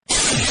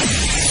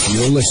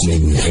You're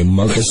listening to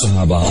Marcus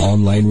Sahaba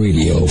Online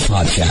Radio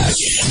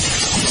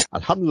Podcast.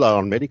 Alhamdulillah,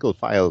 on medical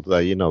files,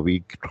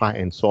 we try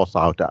and source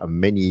out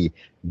many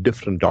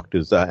different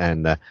doctors.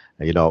 One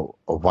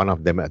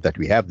of them that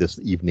we have this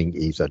evening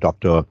is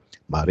Dr.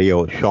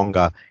 Mario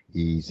Shonga.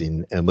 He's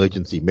in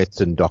emergency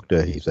medicine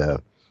doctor. He's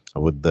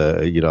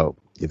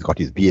he's got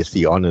his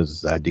BSc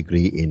honors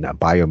degree in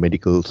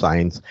biomedical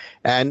science.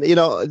 And,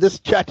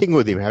 just chatting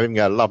with him, having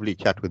a lovely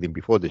chat with him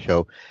before the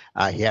show,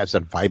 he has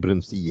that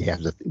vibrancy, he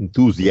has that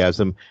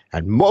enthusiasm,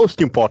 and most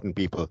important,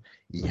 people,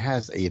 he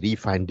has a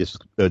refined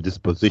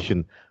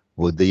disposition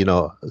with,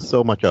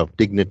 so much of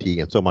dignity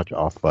and so much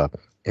of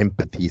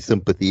empathy,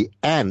 sympathy,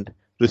 and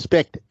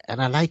respect.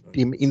 And I liked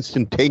him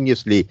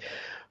instantaneously.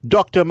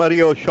 Dr.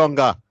 Mario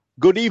Shonga,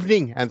 good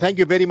evening, and thank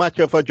you very much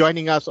for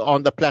joining us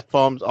on the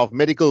platforms of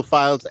Medical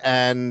Files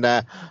and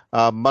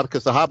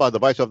Marcus Sahaba, the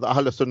voice of the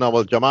Ahl Sunnah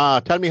wal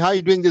Jama'ah. Tell me, how are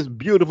you doing this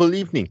beautiful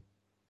evening?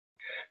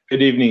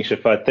 Good evening,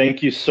 Shafaat.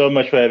 Thank you so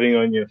much for having me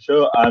on your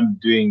show. I'm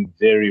doing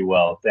very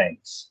well,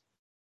 thanks.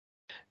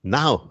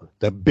 Now,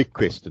 the big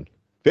question,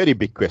 very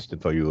big question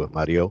for you,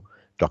 Mario,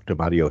 Dr.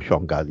 Mario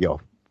Shonga.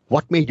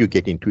 What made you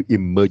get into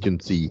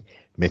emergency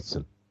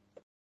medicine?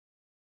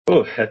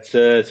 Oh, it's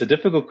a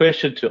difficult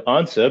question to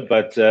answer,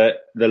 but the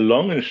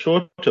long and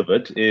short of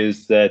it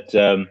is that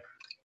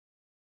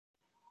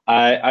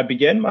I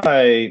began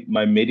my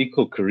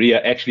medical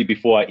career actually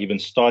before I even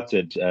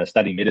started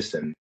studying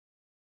medicine.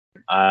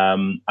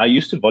 I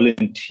used to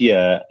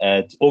volunteer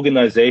at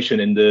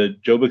organization in the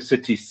Joburg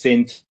City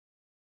Centre,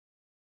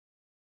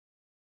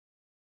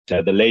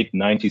 the late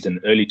 90s and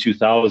early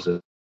 2000s.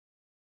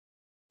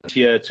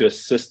 Here to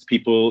assist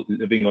people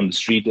living on the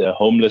street,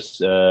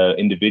 homeless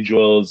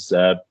individuals,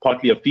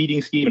 partly a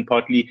feeding scheme and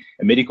partly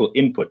a medical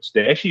input.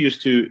 They actually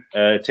used to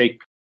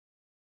take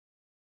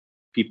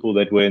people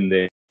that were in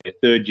their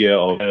third year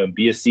of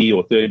BSc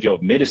or third year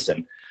of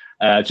medicine,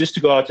 just to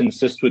go out and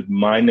assist with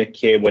minor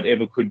care,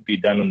 whatever could be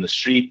done on the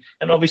street,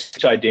 and obviously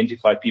to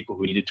identify people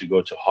who needed to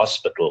go to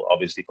hospital,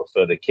 obviously for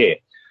further care.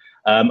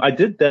 I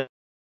did that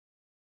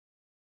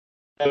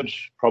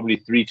probably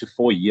 3 to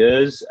 4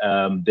 years.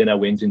 Then I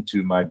went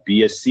into my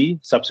BSc,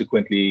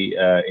 subsequently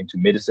into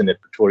medicine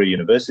at Pretoria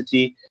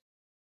University.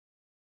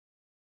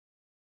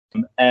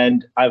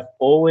 And I've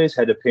always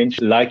had a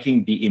penchant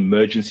liking the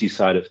emergency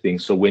side of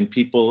things. So when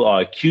people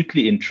are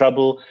acutely in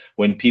trouble,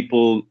 when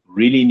people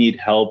really need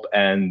help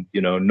and,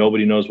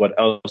 nobody knows what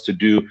else to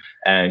do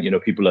and,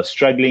 people are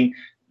struggling,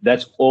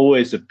 that's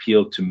always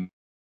appealed to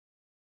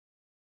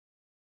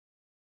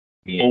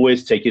me.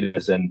 Always take it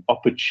as an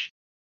opportunity,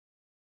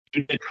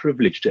 a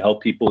privilege to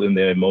help people in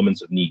their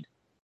moments of need.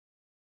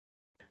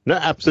 No,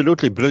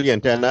 absolutely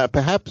brilliant. And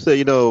perhaps, when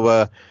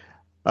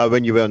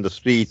you were on the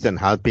streets and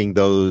helping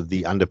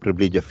the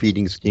underprivileged,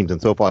 feeding schemes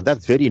and so forth,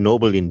 that's very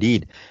noble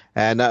indeed.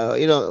 And,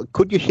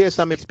 could you share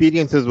some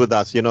experiences with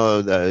us,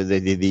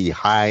 the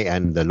high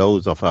and the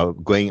lows of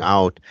going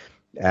out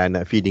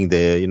and feeding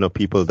the,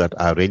 people that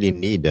are really in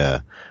need,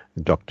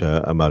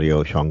 Dr.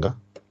 Mario Shonga?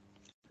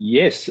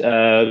 Yes.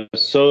 It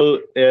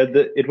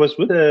was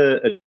with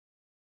a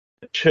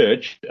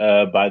church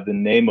by the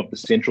name of the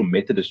Central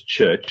Methodist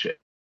Church.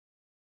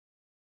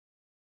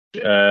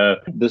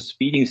 This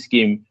feeding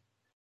scheme,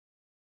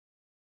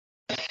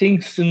 I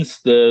think since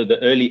the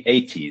early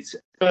 80s,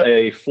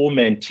 a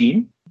 4-man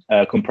team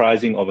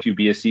comprising of a few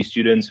BSc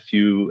students, a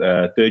few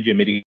third-year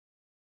medical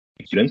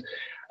students.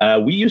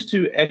 We used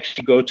to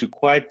actually go to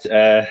quite,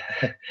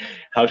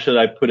 how should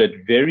I put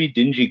it, very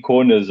dingy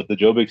corners of the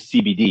Joburg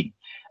CBD.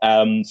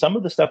 Some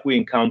of the stuff we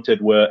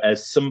encountered were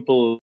as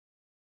simple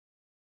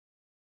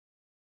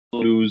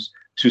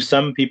to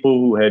some people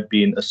who had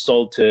been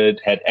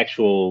assaulted, had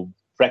actual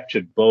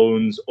fractured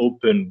bones,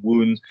 open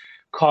wounds,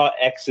 car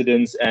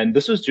accidents. And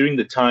this was during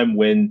the time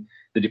when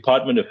the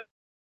Department of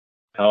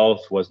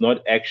Health was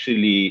not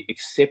actually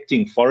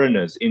accepting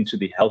foreigners into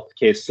the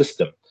healthcare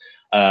system,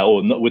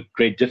 or not with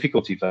great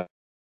difficulty, if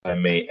I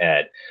may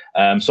add.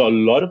 So a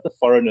lot of the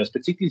foreigners,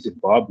 particularly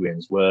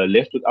Zimbabweans, were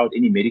left without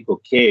any medical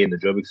care in the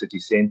Joburg City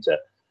Centre.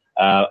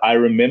 I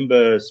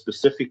remember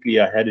specifically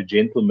I had a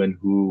gentleman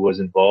who was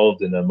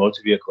involved in a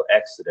motor vehicle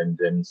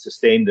accident and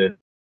sustained a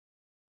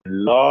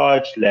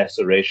large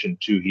laceration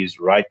to his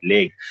right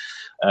leg,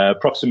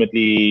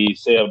 approximately,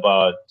 say,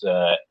 about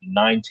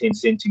 9-10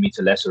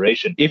 centimeter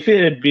laceration. If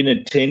it had been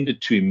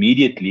attended to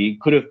immediately,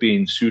 it could have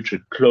been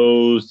sutured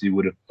closed, it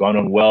would have gone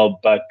on well,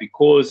 but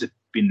because it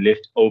had been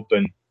left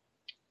open,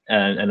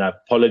 and I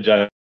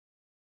apologize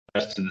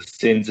to the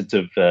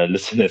sensitive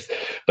listeners,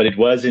 but it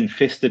was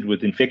infested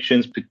with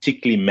infections,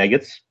 particularly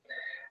maggots.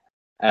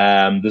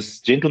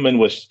 This gentleman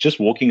was just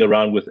walking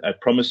around with, I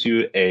promise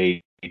you,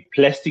 a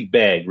plastic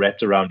bag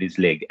wrapped around his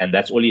leg, and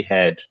that's all he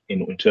had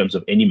in terms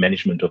of any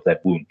management of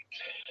that wound.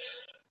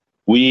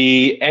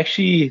 We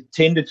actually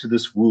tended to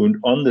this wound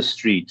on the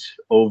street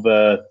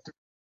over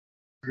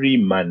 3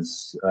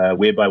 months,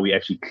 whereby we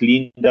actually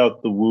cleaned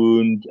out the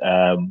wound.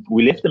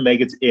 We left the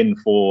maggots in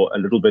for a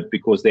little bit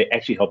because they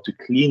actually helped to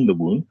clean the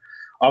wound.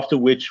 After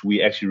which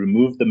we actually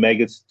removed the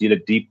maggots, did a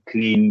deep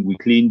clean. We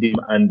cleaned him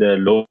under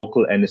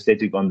local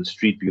anesthetic on the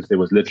street because there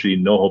was literally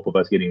no hope of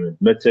us getting him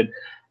admitted.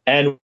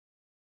 And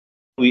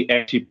we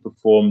actually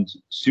performed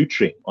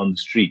suturing on the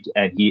street,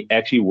 and he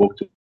actually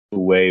walked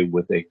away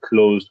with a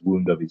closed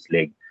wound of his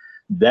leg.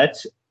 That,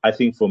 I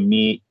think, for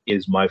me,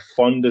 is my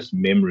fondest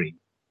memory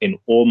in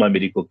all my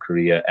medical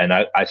career. And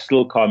I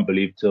still can't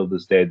believe till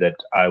this day that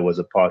I was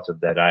a part of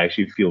that. I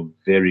actually feel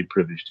very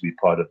privileged to be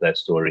part of that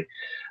story.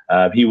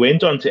 He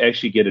went on to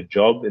actually get a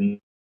job in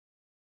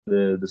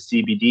the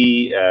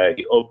CBD.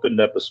 He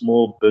opened up a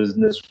small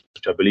business,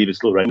 which I believe is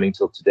still running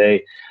till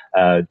today,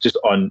 just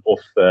off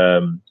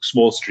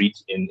Small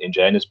Street in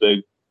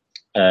Johannesburg.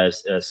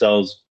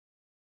 Sells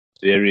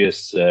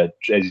various as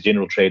a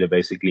general trader,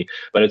 basically.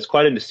 But it's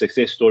quite a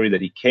success story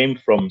that he came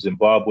from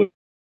Zimbabwe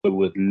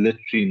with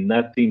literally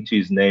nothing to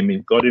his name. He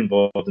got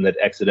involved in that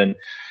accident,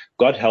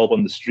 got help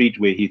on the street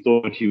where he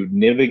thought he would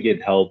never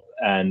get help.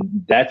 And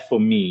that, for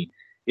me,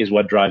 is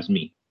what drives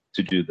me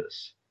to do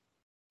this.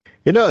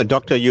 You know,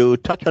 Doctor, you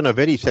touch on a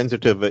very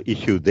sensitive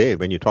issue there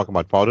when you talk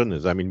about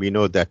foreigners. I mean, we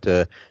know that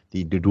the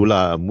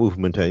Dudula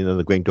movement,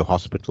 they're going to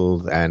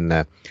hospitals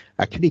and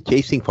actually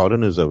chasing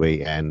foreigners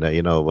away and,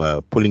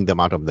 pulling them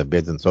out of their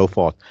beds and so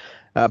forth.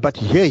 But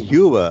here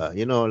you were,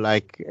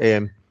 like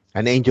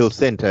an angel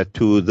sent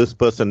to this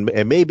person.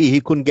 Maybe he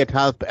couldn't get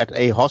help at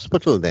a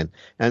hospital then.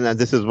 And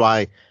this is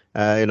why,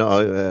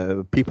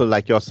 people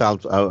like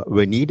yourselves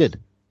were needed.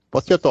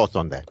 What's your thoughts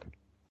on that?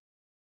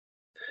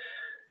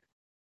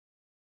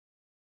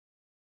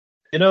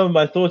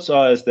 My thoughts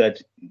are is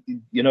that,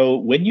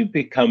 when you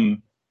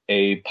become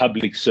a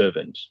public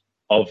servant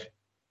of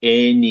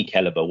any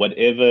caliber,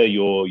 whatever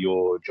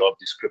your job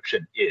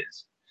description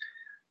is,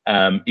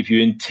 if you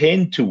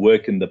intend to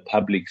work in the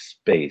public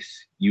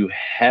space, you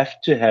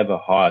have to have a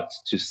heart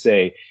to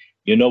say,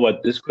 you know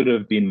what, this could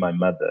have been my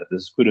mother,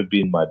 this could have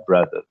been my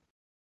brother,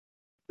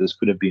 this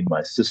could have been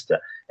my sister,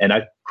 and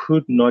I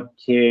could not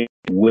care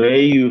where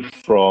you're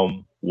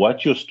from,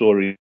 what your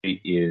story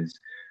is,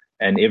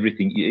 and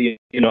everything.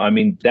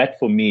 That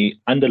for me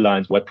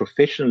underlines what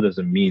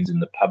professionalism means in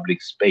the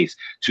public space,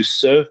 to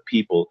serve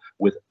people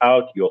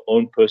without your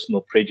own personal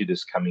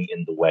prejudice coming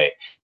in the way.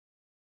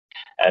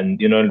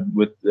 And,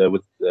 with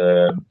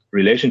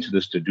relation to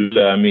this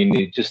Dudula,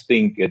 I just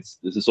think this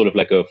is sort of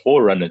like a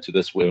forerunner to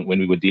this when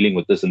we were dealing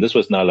with this. And this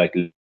was now like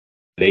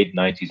late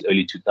 90s,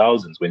 early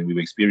 2000s when we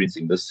were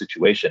experiencing this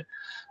situation.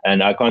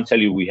 And I can't tell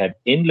you, we had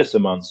endless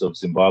amounts of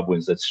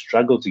Zimbabweans that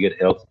struggled to get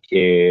health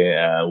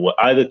care, were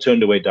either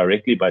turned away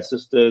directly by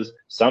sisters,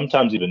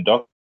 sometimes even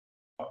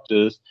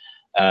doctors,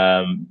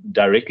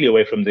 directly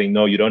away from saying,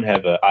 no, you don't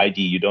have an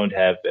ID, you don't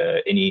have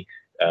any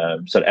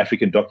South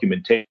African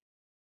documentation,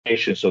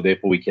 so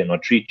therefore we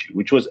cannot treat you,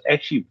 which was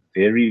actually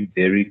very,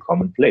 very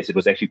commonplace. It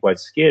was actually quite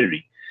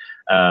scary,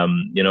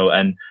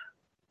 and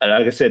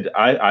like I said,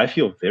 I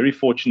feel very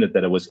fortunate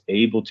that I was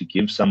able to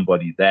give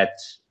somebody that,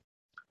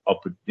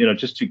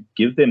 just to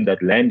give them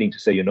that landing to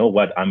say, you know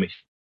what, I'm a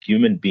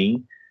human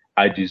being.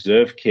 I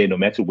deserve care no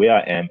matter where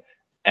I am.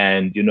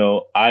 And,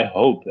 I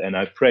hope and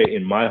I pray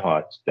in my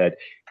heart that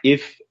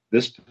if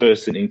this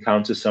person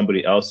encounters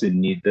somebody else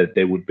in need, that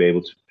they would be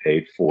able to pay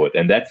it forward.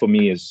 And that for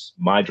me is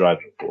my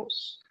driving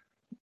force.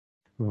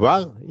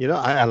 Well,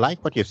 I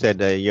like what you said.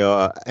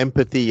 Your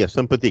empathy, your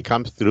sympathy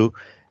comes through.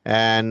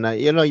 And,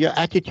 your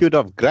attitude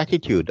of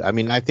gratitude.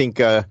 I think,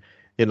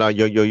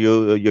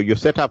 you're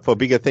set up for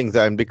bigger things,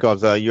 and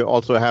because you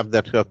also have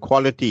that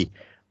quality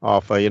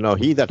of,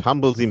 he that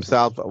humbles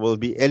himself will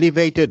be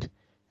elevated,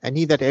 and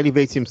he that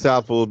elevates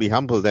himself will be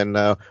humbled. And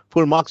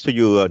full marks to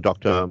you,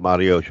 Dr.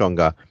 Mario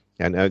Shonga,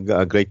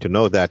 and great to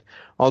know that.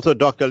 Also,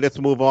 Doctor, let's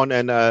move on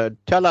and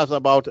tell us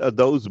about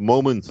those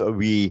moments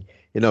we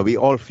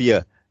all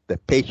fear, the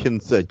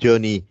patient's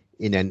journey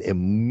in an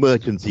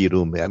emergency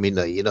room.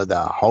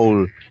 The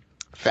whole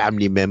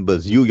family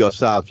members, you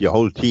yourself, your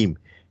whole team.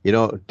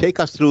 Take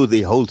us through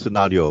the whole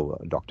scenario,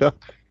 Doctor.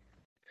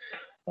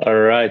 All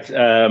right.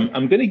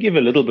 I'm going to give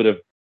a little bit of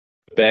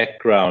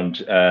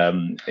background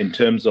in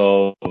terms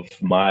of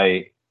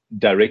my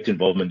direct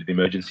involvement in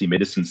emergency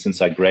medicine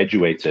since I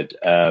graduated.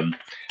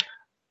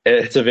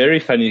 It's a very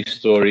funny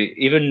story.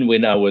 Even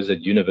when I was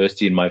at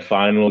university in my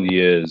final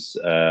years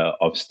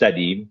of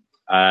study,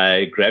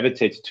 I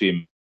gravitated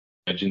to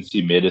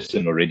emergency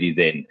medicine already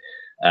then.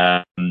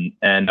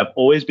 And I've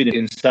always been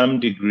in some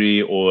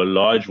degree or a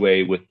large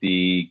way with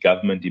the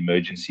government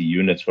emergency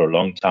units for a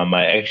long time.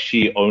 I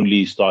actually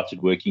only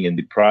started working in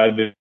the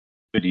private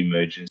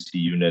emergency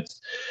units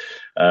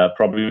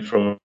probably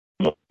from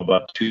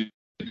about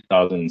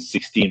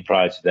 2016.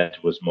 Prior to that,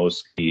 it was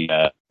mostly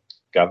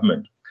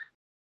government.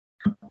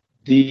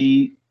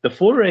 The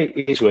foray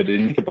into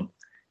it,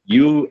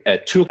 you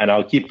took, and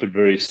I'll keep it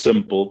very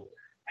simple,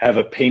 have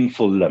a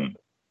painful limb,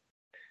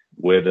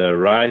 whether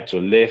right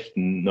or left,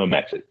 no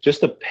matter,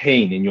 just a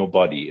pain in your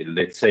body,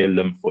 let's say a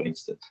limb, for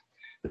instance.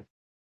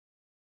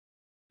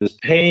 This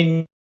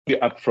pain,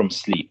 you're up from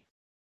sleep.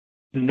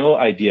 No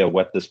idea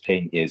what this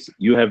pain is.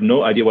 You have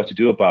no idea what to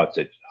do about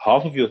it.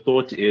 Half of your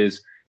thought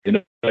is,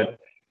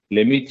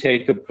 let me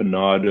take a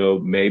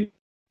Panado, maybe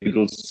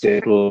it'll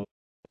settle,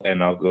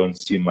 and I'll go and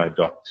see my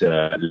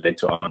doctor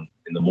later on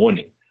in the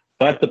morning.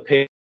 But the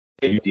pain,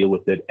 you deal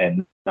with it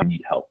and I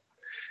need help.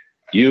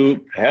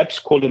 You perhaps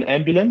call an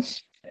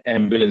ambulance.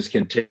 Ambulance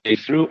can take you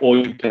through, or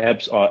you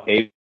perhaps are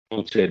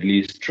able to at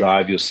least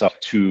drive yourself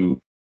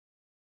to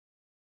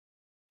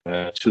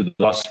the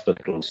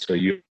hospital. So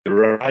you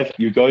arrive,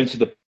 you go into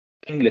the,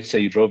 let's say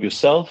you drove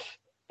yourself,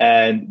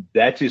 and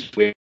that is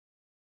where,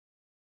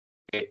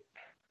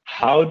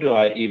 how do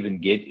I even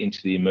get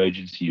into the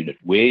emergency unit?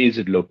 Where is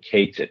it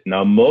located?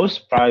 Now,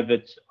 most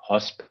private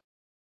hospitals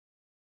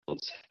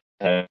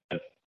have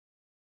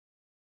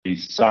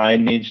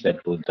signage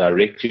that will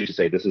direct you to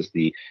say this is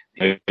the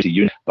emergency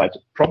unit. But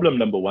problem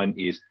number one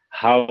is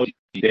how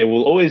there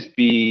will always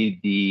be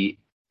the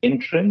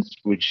entrance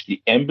which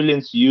the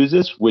ambulance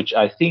uses, which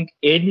I think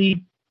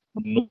any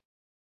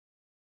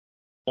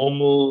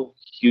normal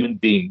human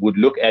being would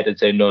look at and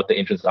say, no, the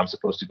entrance I'm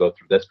supposed to go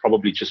through, that's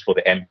probably just for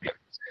the ambulance.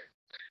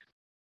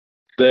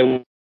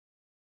 They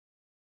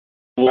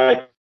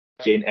will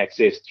gain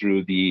access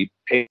through the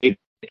paid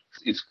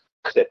is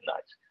at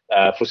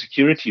night for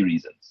security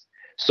reasons.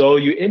 So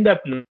you end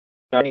up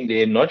lying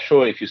there, not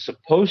sure if you're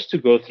supposed to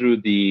go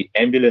through the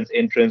ambulance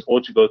entrance or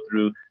to go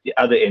through the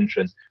other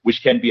entrance,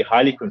 which can be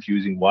highly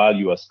confusing while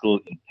you are still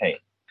in pain.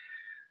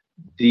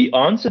 The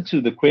answer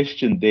to the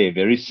question there,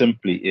 very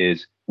simply,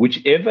 is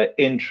whichever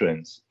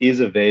entrance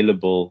is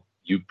available,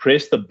 you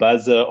press the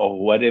buzzer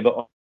or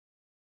whatever,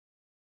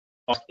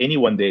 ask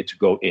anyone there to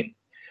go in.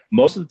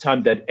 Most of the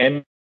time, that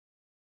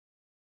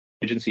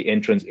emergency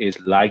entrance is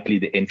likely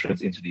the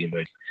entrance into the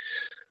emergency.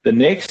 The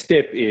next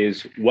step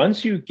is,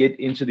 once you get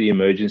into the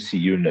emergency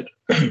unit,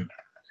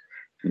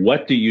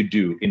 what do you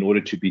do in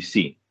order to be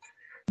seen?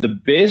 The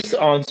best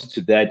answer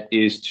to that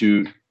is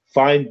to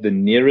find the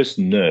nearest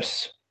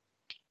nurse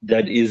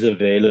that is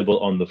available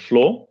on the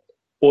floor,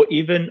 or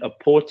even a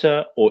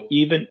porter, or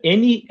even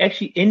any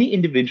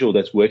individual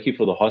that's working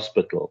for the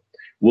hospital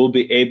will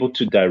be able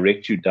to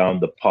direct you down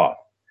the path.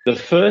 The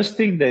first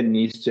thing that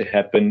needs to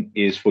happen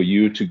is for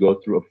you to go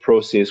through a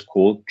process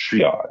called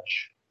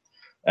triage.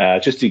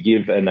 Just to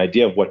give an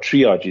idea of what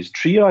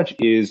triage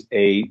is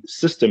a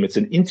system, it's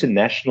an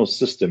international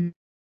system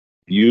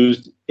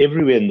used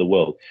everywhere in the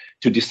world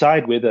to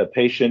decide whether a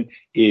patient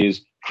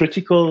is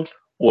critical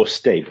or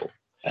stable,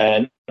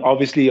 and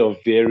obviously of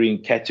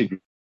varying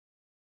categories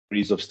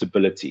of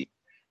stability.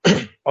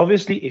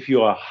 Obviously, if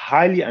you are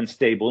highly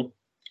unstable,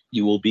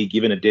 you will be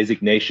given a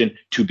designation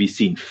to be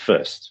seen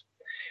first.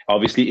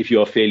 Obviously, if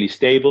you are fairly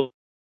stable,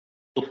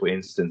 for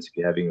instance, if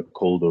you're having a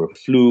cold or a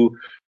flu,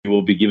 you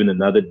will be given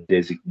another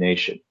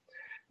designation.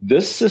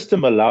 This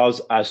system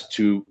allows us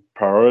to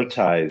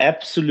prioritize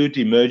absolute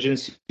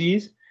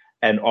emergencies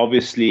and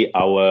obviously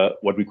our,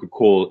 what we could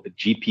call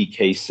GP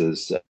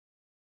cases,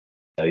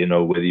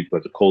 whether you've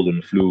got a cold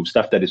and flu,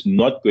 stuff that is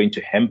not going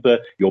to hamper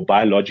your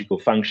biological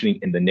functioning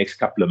in the next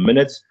couple of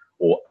minutes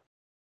or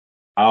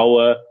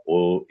hour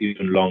or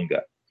even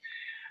longer.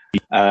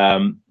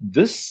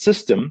 This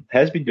system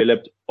has been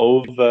developed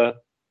over,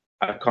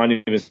 I can't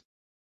even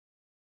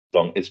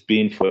long. It's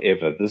been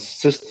forever. This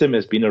system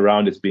has been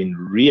around. It's been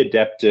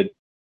readapted.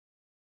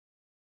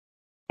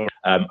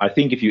 I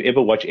think if you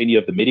ever watch any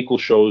of the medical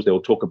shows,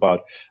 they'll talk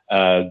about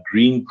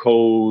green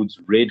codes,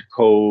 red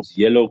codes,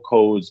 yellow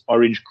codes,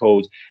 orange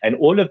codes, and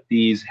all of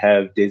these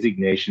have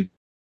designations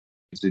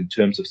in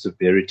terms of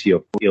severity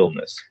of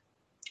illness.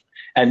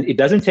 And it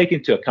doesn't take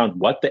into account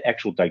what the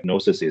actual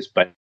diagnosis is,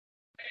 but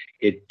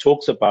it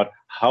talks about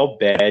how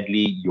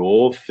badly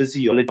your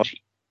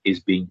physiology is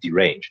being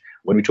deranged.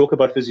 When we talk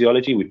about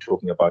physiology, we're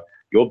talking about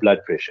your blood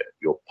pressure,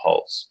 your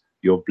pulse,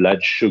 your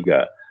blood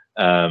sugar,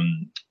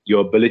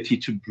 your ability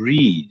to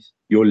breathe,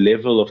 your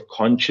level of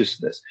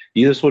consciousness.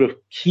 These are sort of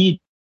key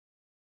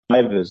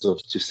drivers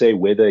to say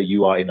whether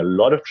you are in a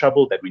lot of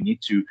trouble, that we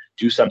need to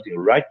do something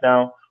right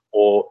now,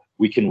 or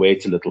we can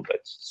wait a little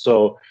bit.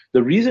 So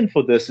the reason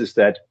for this is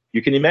that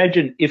you can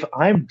imagine if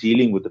I'm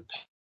dealing with a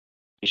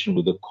patient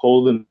with a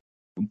cold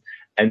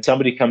and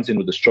somebody comes in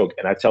with a stroke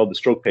and I tell the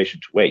stroke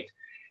patient to wait,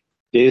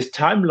 there's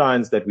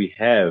timelines that we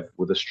have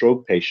with a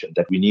stroke patient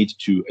that we need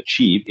to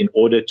achieve in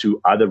order to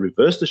either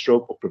reverse the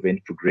stroke or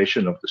prevent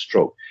progression of the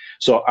stroke.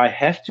 So I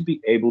have to be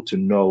able to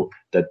know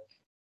that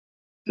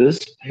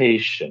this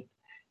patient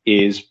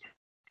is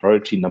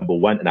priority number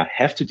one, and I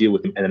have to deal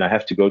with him. And then I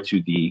have to go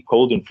to the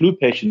cold and flu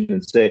patient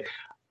and say,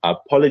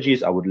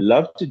 apologies, I would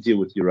love to deal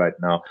with you right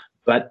now,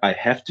 but I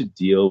have to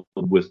deal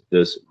with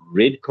this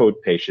red code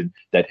patient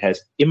that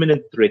has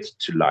imminent threats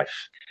to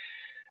life.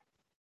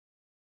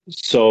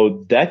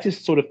 So that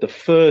is sort of the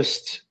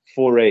first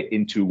foray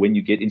into, when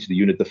you get into the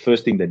unit, the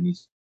first thing that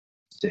needs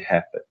to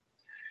happen.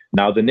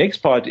 Now, the next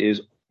part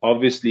is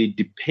obviously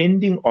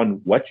depending on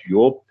what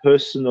your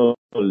personal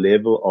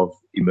level of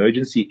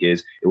emergency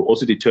is, it will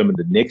also determine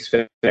the next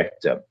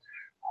factor,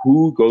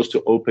 who goes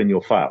to open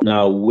your file.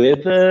 Now,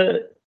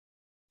 whether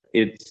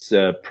it's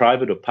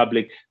private or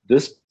public,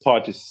 this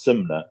part is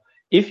similar.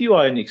 If you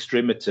are an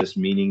extremitist,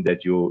 meaning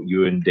that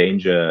you're in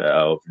danger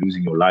of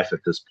losing your life at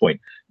this point,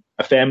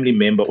 a family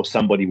member or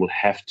somebody will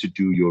have to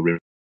do your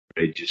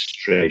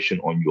registration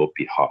on your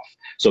behalf.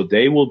 So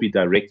they will be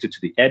directed to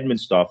the admin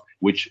staff,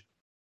 which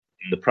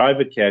in the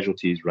private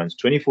casualties runs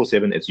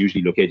 24/7. It's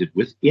usually located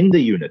within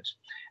the unit.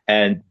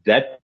 And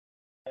that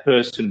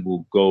person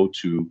will go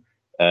to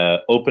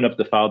open up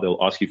the file.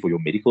 They'll ask you for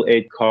your medical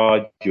aid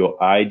card, your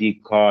ID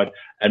card.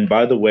 And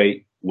by the way,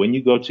 when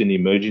you go to an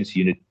emergency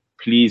unit,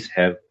 please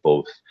have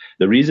both.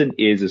 The reason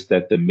is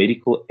that the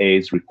medical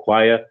aids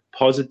require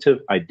positive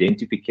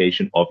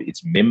identification of its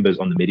members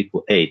on the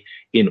medical aid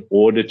in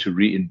order to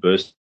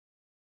reimburse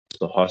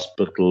the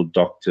hospital,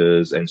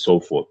 doctors, and so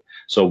forth.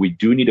 So we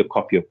do need a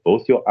copy of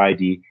both your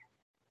ID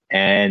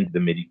and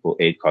the medical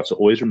aid card. So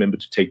always remember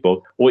to take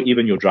both, or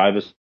even your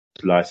driver's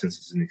license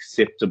is an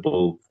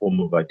acceptable form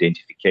of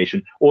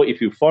identification, or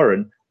if you're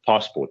foreign,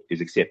 passport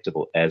is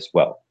acceptable as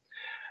well.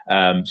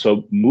 So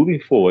moving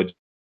forward,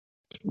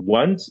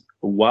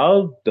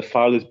 while the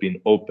file has been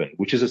opened,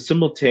 which is a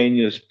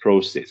simultaneous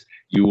process,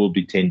 you will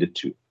be tended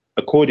to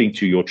according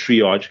to your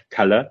triage,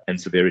 color,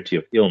 and severity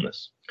of illness.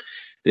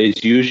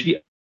 There's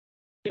usually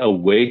a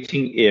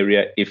waiting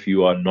area if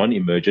you are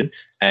non-emergent,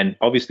 and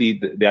obviously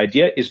the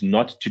idea is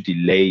not to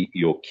delay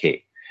your care.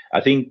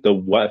 I think the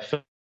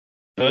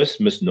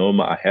first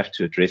misnomer I have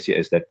to address here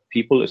is that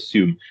people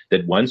assume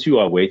that once you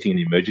are waiting in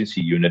an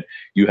emergency unit,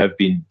 you have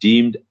been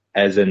deemed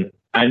as an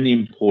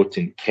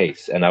unimportant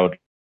case, and I would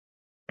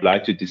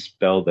like to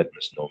dispel that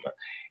misnomer.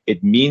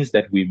 It means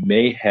that we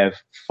may have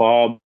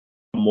far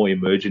more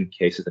emergent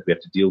cases that we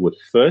have to deal with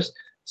first.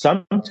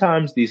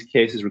 Sometimes these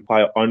cases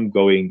require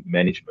ongoing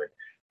management,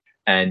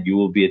 and you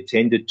will be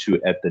attended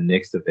to at the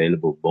next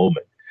available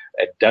moment.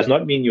 It does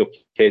not mean your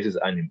case is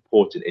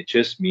unimportant. It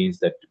just means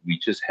that we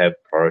just have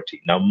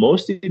priority. Now,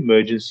 most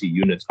emergency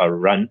units are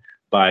run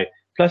by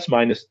plus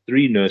minus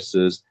 3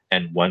 nurses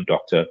and 1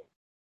 doctor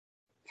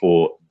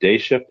for day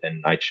shift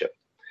and night shift.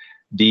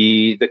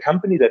 The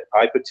company that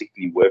I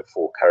particularly work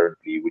for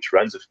currently, which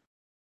runs a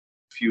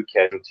few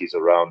casualties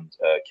around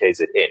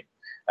KZN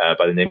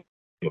by the name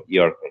of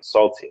ER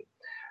Consulting,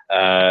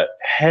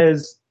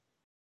 has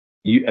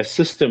a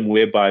system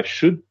whereby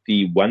should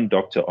the 1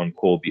 doctor on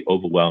call be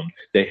overwhelmed,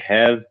 they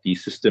have the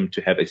system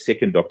to have a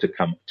second doctor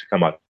come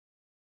out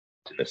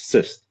and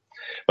assist.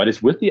 But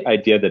it's with the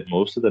idea that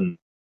most of the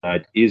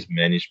night is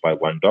managed by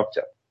 1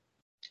 doctor.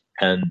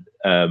 And,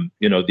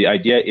 the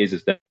idea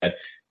is that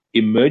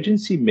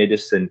emergency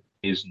medicine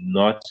is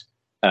not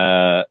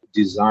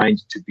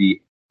designed to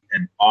be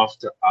an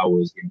after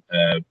hours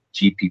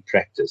GP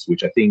practice,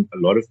 which I think a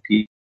lot of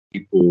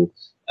people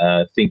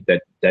think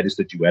that is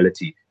the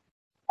duality.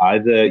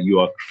 Either you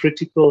are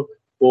critical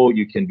or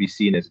you can be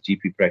seen as a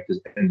GP practice.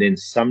 And then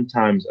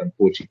sometimes,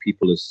 unfortunately,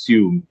 people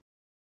assume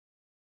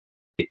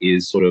it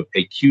is sort of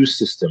a queue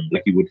system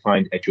like you would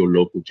find at your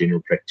local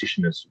general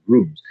practitioner's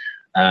rooms.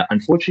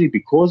 Unfortunately,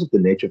 because of the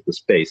nature of the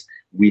space,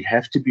 we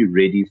have to be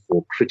ready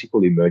for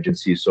critical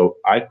emergencies. So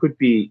I could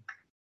be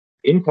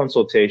in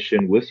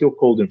consultation with your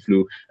cold and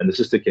flu, and the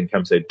sister can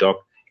come say, "Doc,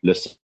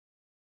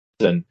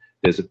 listen,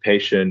 there's a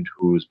patient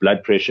whose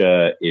blood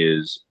pressure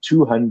is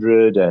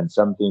 200 and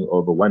something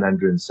over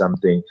 100 and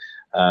something.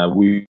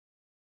 We're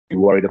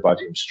worried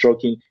about him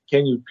stroking.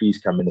 Can you please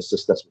come and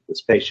assist us with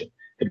this patient?"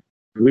 At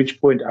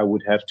which point I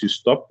would have to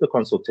stop the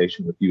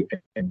consultation with you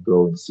and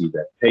go and see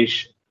that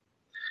patient.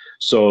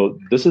 So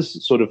this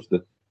is sort of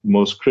the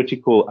most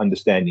critical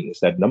understanding, is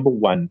that number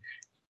 1,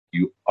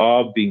 you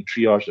are being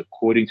triaged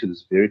according to the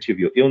severity of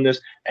your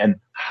illness and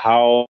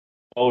how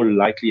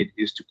likely it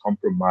is to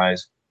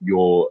compromise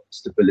your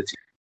stability.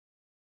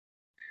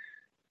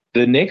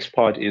 The next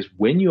part is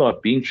when you are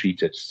being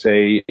treated,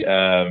 say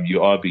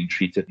you are being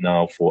treated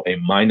now for a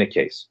minor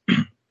case.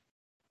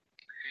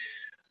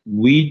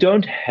 We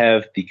don't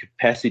have the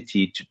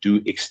capacity to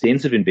do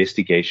extensive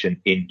investigation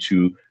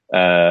into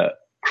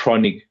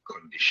chronic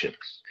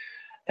conditions.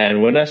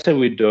 And when I say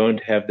we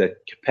don't have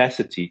that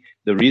capacity,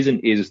 the reason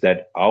is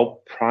that our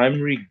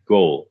primary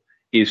goal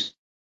is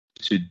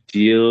to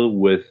deal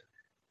with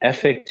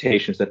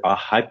affectations that are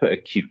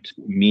hyperacute,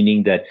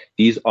 meaning that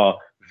these are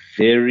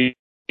very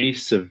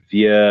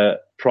severe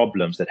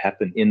problems that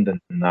happen in the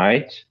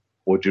night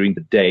or during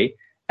the day,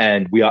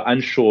 and we are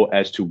unsure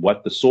as to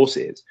what the source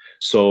is.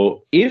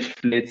 So if,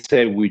 let's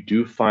say, we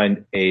do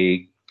find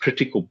a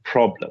critical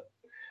problem,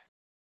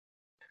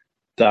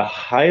 the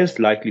highest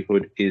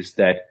likelihood is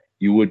that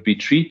you would be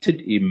treated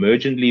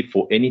emergently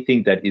for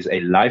anything that is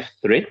a life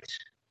threat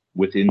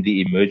within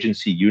the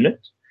emergency unit.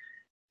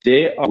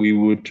 There we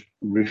would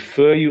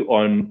refer you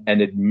on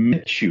and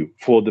admit you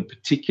for the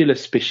particular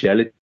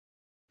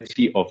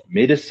specialty of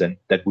medicine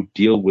that would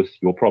deal with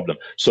your problem.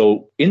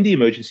 So in the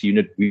emergency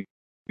unit, we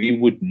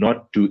would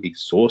not do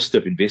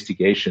exhaustive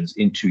investigations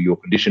into your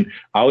condition.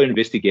 Our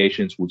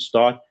investigations would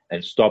start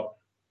and stop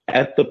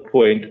at the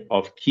point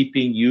of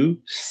keeping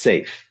you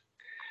safe.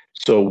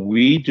 So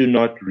we do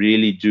not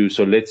really do.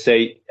 So let's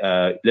say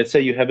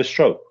you have a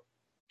stroke.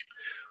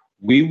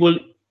 We will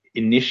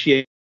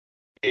initiate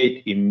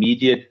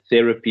immediate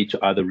therapy to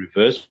either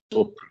reverse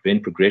or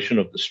prevent progression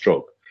of the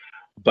stroke.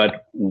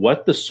 But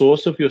what the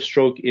source of your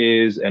stroke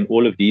is and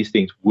all of these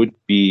things would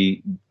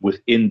be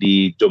within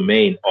the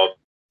domain of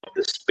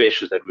the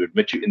specialist that we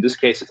admit you. In this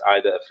case, it's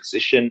either a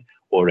physician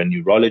or a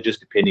neurologist,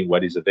 depending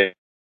what is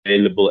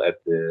available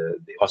at the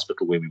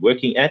hospital where we're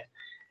working at.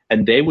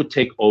 And they would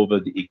take over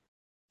the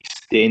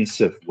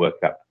extensive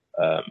workup.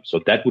 So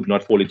that would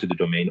not fall into the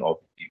domain of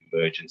the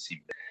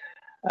emergency.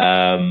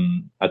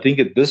 I think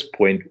at this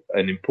point,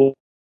 an important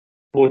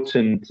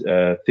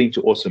thing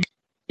to also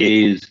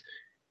is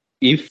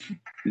if,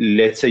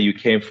 let's say, you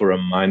came for a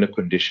minor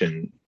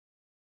condition,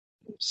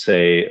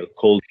 say a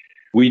cold,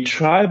 we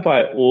try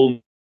by all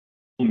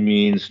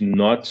means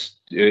not,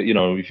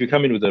 if you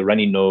come in with a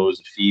runny nose,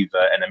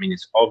 fever, and I mean,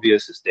 it's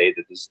obvious as day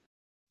that this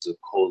is a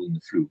cold and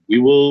the flu, we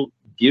will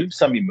give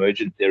some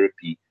emergent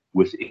therapy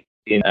within.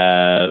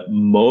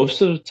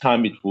 Most of the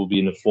time, it will be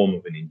in the form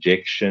of an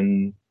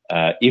injection.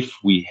 If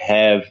we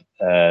have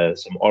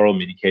some oral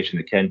medication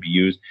that can be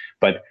used,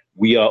 but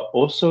we are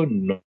also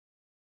not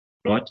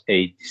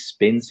a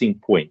dispensing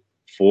point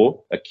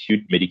for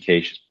acute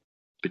medications,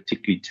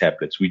 particularly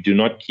tablets. We do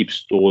not keep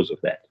stores of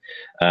that.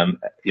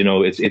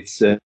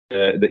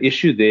 The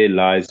issue there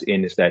lies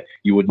in is that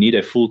you would need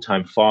a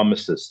full-time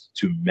pharmacist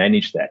to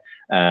manage that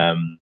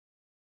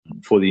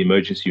for the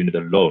emergency unit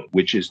alone,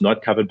 which is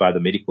not covered by the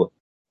medical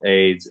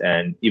aids,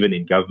 and even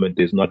in government,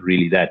 there's not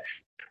really that.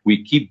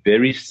 We keep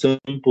very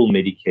simple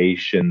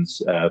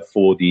medications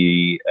for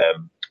the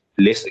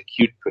less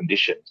acute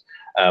conditions.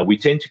 We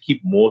tend to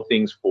keep more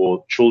things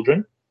for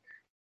children.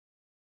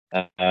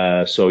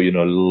 So,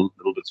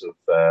 little bits of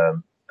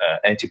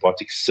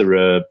antibiotic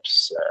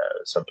syrups,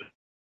 some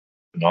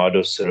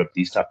Panado syrup,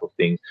 these type of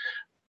things.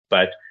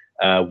 But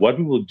what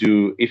we will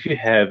do, if you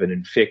have an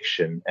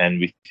infection and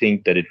we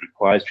think that it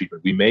requires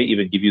treatment, we may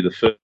even give you the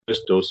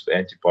first dose of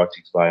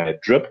antibiotics via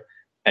drip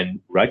and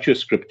write you a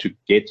script to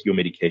get your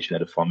medication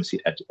at a pharmacy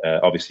at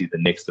obviously the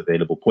next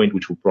available point,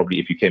 which will probably,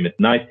 if you came at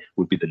night,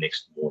 would be the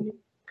next morning.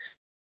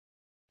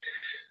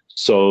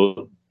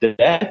 So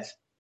that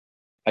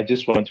I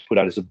just want to put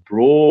out as a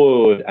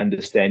broad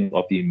understanding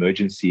of the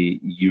emergency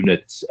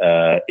unit's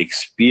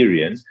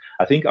experience.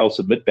 I think I'll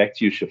submit back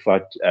to you,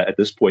 Shafaat, at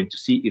this point to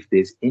see if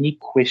there's any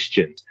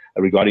questions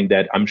regarding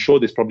that. I'm sure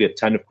there's probably a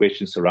ton of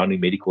questions surrounding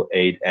medical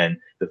aid and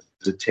the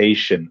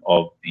visitation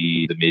of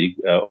the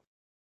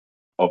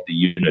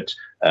unit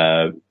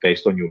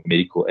based on your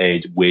medical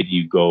aid. Where do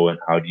you go and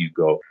how do you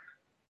go?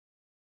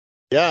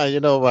 Yeah, you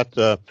know what?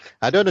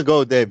 I don't want to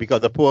go there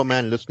because the poor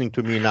man listening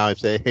to me now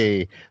say,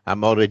 hey,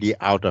 I'm already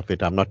out of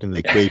it. I'm not in the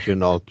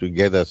equation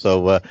altogether.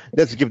 So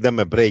let's give them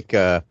a break,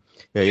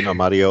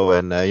 Mario,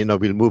 and,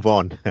 we'll move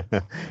on.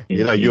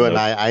 You and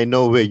I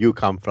know where you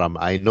come from.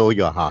 I know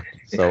your heart.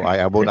 So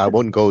I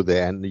won't go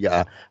there. And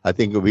yeah, I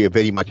think we are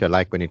very much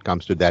alike when it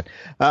comes to that.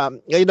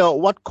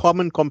 What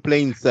common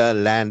complaints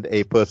land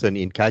a person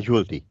in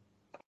casualty?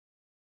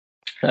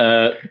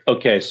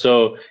 Okay,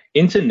 so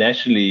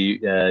internationally,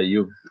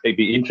 you'll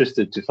be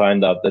interested to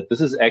find out that this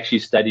is actually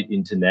studied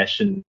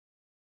internationally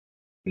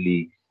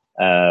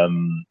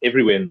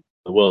everywhere in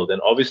the world.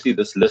 And obviously,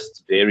 this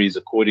list varies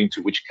according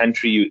to which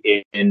country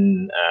you're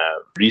in,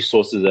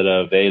 resources that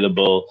are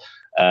available.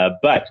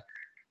 But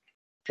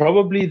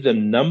probably the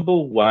number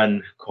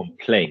one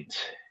complaint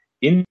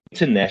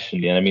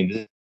internationally, and I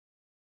mean,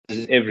 this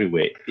is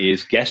everywhere,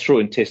 is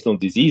gastrointestinal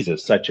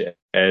diseases such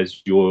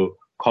as your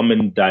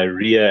common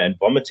diarrhea and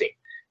vomiting.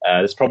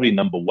 That's probably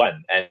number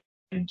one.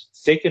 And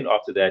second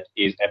after that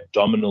is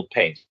abdominal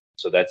pain.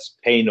 So that's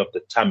pain of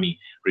the tummy,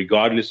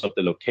 regardless of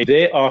the location.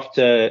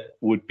 Thereafter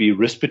would be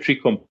respiratory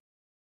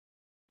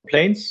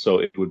complaints. So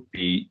it would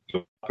be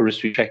your upper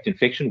respiratory tract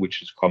infection,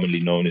 which is commonly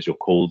known as your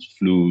colds,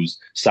 flus,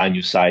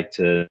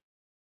 sinusitis,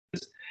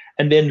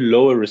 and then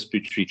lower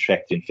respiratory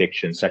tract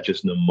infections such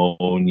as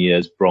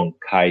pneumonias,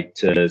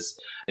 bronchitis.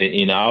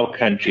 In our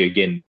country,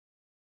 again,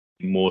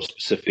 more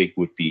specific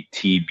would be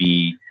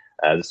TB,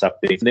 the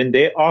subthings. And then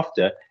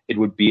thereafter, it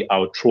would be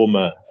our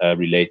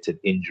trauma-related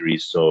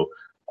injuries. So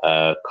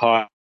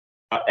car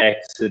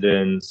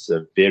accidents,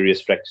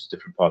 various fractures,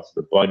 different parts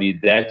of the body.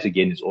 That,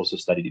 again, is also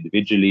studied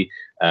individually.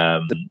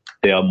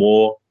 There are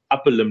more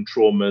upper limb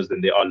traumas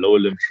than there are lower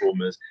limb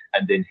traumas.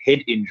 And then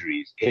head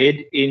injuries.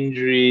 Head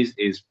injuries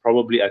is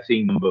probably, I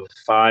think, number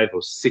 5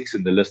 or 6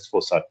 in the list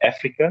for South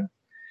Africa.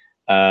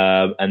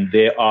 And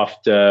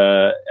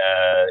thereafter,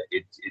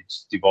 it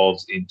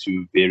devolves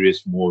into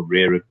various more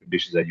rarer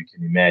conditions that you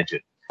can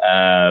imagine.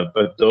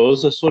 But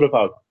those are sort of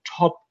our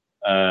top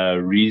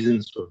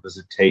reasons for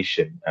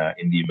visitation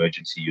in the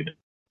emergency unit.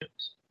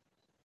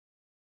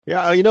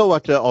 Yeah, you know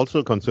what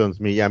also concerns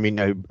me? I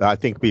mean, I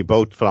think we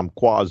both from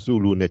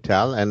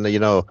KwaZulu-Natal, and,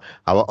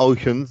 our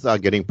oceans are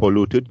getting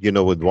polluted,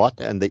 with what?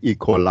 And the E.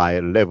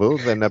 coli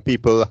levels. And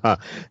people,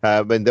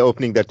 when they're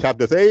opening their tap,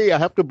 they say, hey, I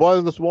have to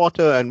boil this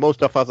water. And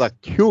most of us are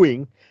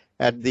queuing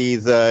at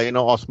these,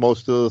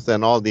 osmosis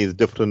and all these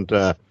different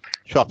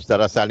shops that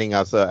are selling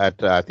us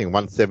at, I think,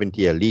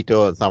 170 a liter,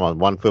 or some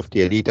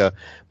 150 a liter.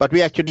 But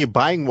we're actually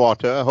buying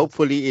water.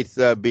 Hopefully it's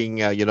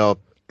being,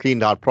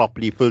 cleaned out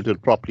properly,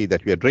 filtered properly,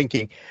 that we are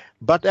drinking.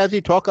 But as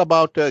you talk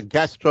about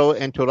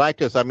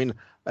gastroenteritis, I mean,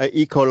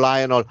 E.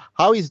 coli and all,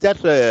 how is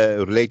that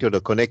related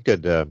or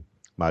connected,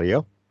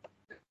 Mario?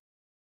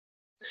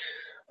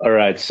 All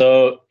right.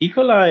 So E.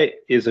 coli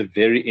is a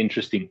very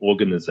interesting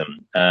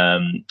organism.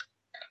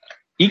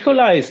 E.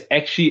 coli is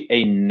actually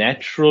a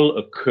natural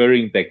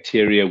occurring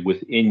bacteria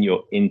within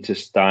your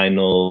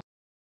intestinal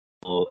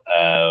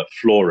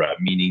flora,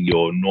 meaning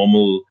your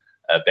normal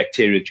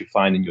bacteria that you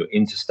find in your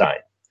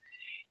intestine.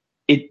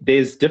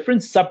 There's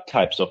different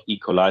subtypes of E.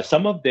 coli.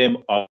 Some of them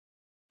are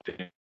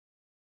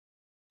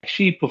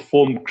actually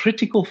perform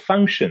critical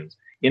functions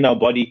in our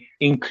body,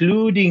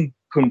 including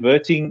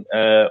converting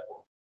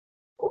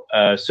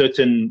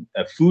certain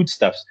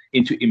foodstuffs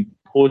into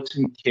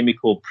important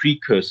chemical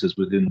precursors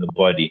within the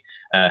body,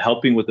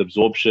 helping with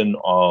absorption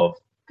of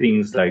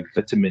things like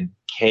vitamin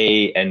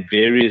K and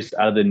various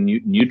other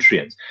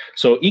nutrients.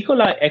 So E.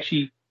 coli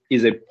actually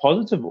is a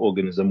positive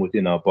organism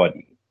within our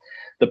body.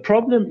 The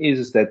problem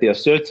is that there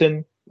are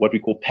certain what we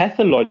call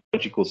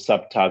pathological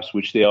subtypes,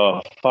 which there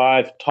are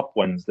 5 top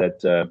ones that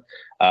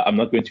I'm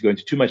not going to go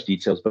into too much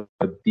details, but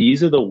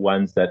these are the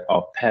ones that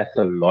are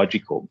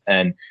pathological.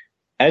 And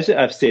as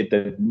I've said,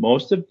 that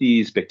most of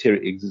these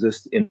bacteria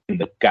exist in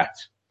the gut.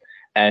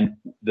 And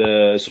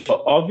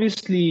so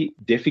obviously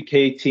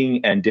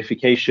defecating and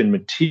defecation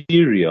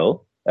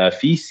material,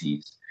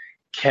 feces,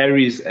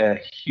 carries a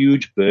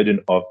huge burden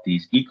of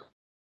these E.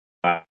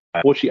 coli.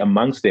 Unfortunately,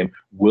 amongst them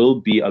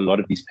will be a lot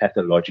of these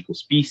pathological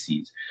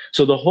species.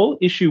 So the whole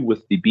issue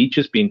with the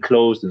beaches being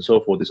closed and so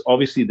forth is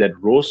obviously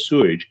that raw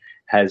sewage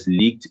has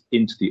leaked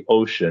into the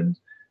ocean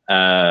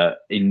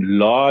in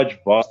large,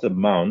 vast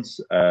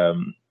amounts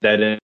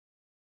that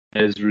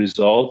has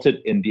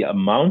resulted in the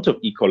amount of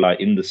E. coli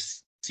in the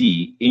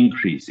sea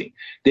increasing.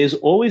 There's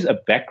always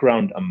a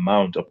background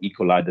amount of E.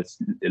 coli that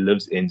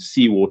lives in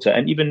seawater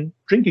and even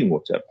drinking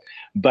water.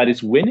 But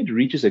it's when it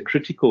reaches a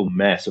critical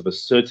mass of a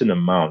certain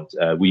amount,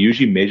 we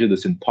usually measure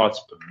this in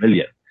parts per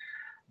million,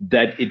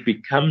 that it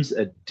becomes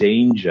a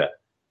danger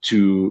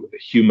to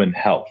human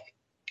health.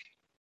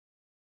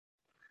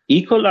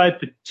 E. coli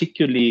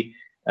particularly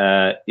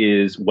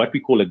is what we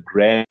call a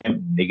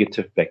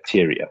gram-negative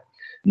bacteria.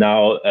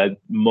 Now,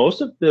 most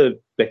of the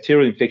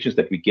bacterial infections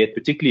that we get,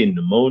 particularly in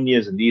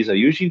pneumonias, and these are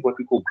usually what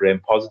we call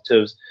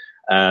gram-positives.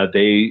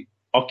 They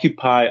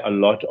occupy a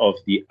lot of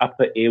the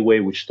upper airway,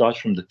 which starts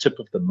from the tip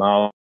of the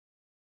mouth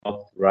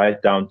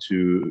right down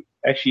to,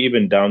 actually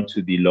even down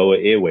to the lower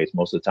airways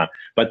most of the time.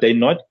 But they're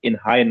not in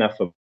high enough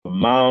of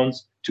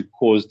amounts to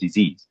cause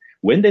disease.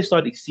 When they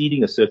start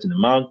exceeding a certain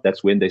amount,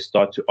 that's when they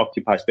start to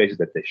occupy spaces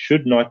that they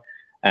should not.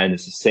 And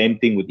it's the same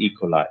thing with E.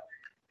 coli.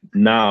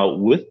 Now,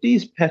 with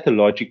these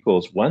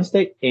pathologicals, once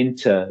they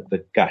enter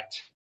the gut,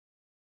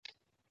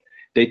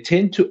 they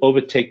tend to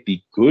overtake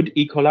the good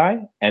E.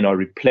 coli and are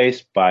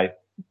replaced by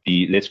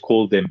the, let's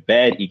call them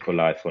bad E.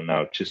 coli for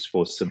now, just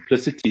for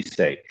simplicity's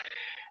sake.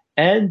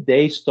 And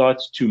they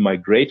start to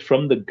migrate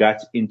from the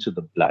gut into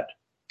the blood.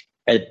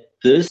 At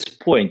this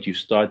point, you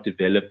start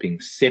developing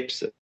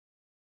sepsis.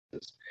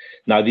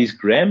 Now, these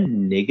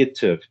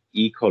gram-negative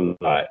E.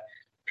 coli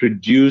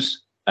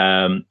produce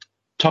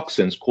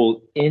toxins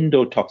called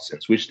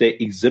endotoxins, which they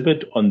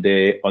exhibit on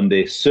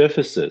their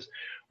surfaces,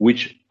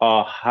 which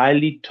are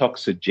highly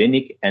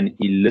toxigenic and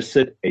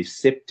elicit a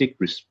septic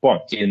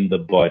response in the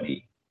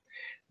body.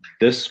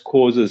 This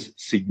causes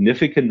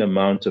significant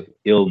amount of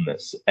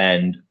illness,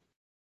 and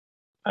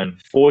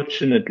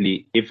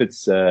unfortunately, if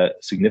it's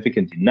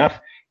significant enough,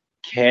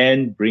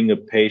 can bring a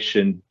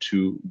patient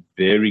to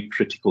very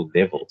critical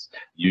levels,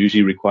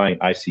 usually requiring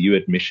ICU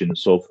admission and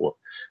so forth.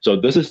 So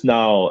this is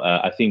now,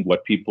 I think,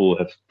 what people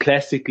have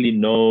classically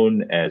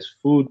known as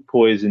food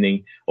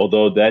poisoning,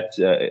 although that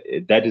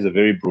is a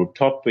very broad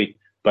topic.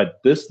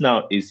 But this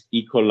now is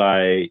E.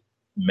 coli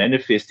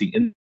manifesting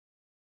in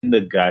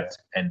the gut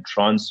and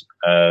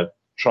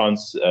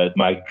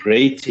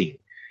migrating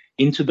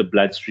into the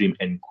bloodstream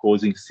and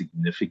causing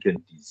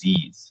significant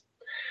disease.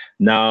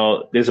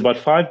 Now, there's about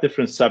 5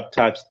 different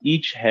subtypes.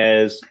 Each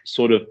has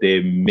sort of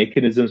their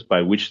mechanisms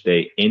by which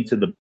they enter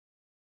the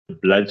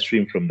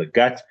bloodstream from the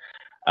gut.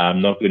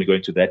 I'm not going to go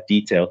into that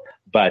detail,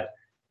 but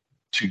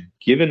to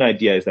give an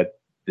idea is that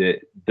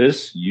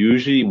this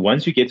usually,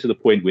 once you get to the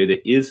point where there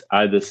is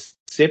either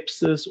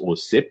sepsis or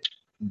septic,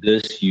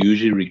 this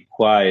usually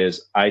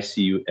requires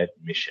ICU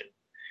admission.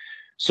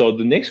 So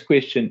the next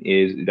question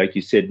is, like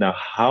you said, now,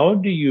 how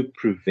do you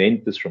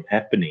prevent this from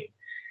happening?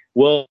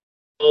 Well,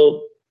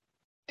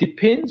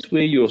 depends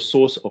where your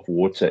source of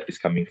water is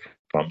coming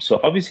from. So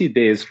obviously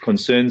there's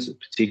concerns,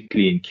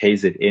 particularly in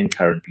KZN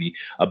currently,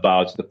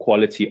 about the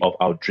quality of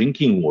our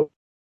drinking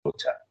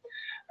water.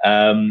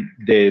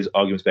 There's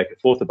arguments back and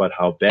forth about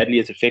how badly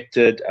it's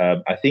affected.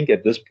 I think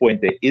at this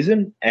point there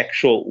isn't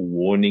actual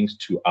warnings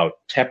to our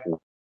tap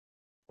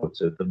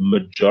water. The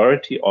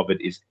majority of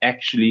it is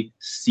actually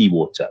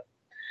seawater.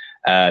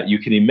 You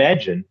can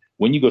imagine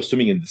when you go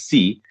swimming in the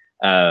sea,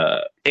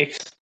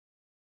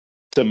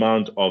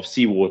 amount of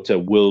seawater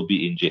will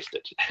be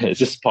ingested. It's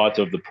just part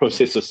of the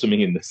process of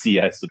swimming in the sea,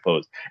 I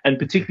suppose. And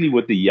particularly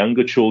with the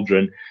younger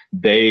children,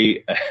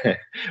 they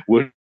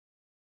would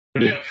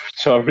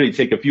probably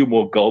take a few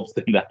more gulps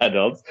than the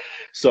adults.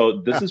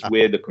 So this is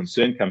where the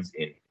concern comes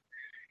in.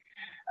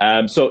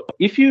 So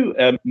if you,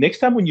 next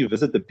time when you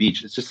visit the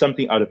beach, it's just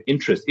something out of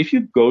interest. If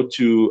you go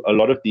to a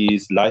lot of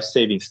these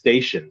life-saving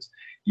stations,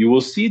 you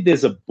will see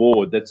there's a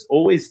board that's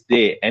always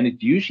there, and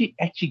it usually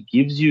actually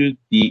gives you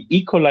the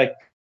E. coli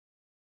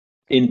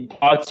in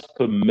parts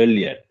per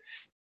million.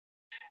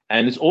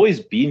 And it's always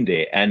been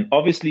there. And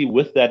obviously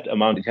with that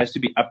amount, it has to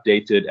be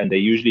updated, and they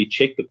usually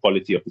check the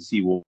quality of the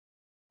seawater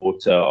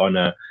on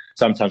a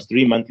sometimes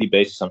 3-monthly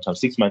basis,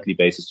 sometimes 6-monthly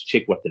basis to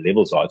check what the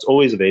levels are. It's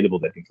always available,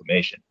 that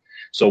information.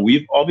 So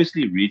we've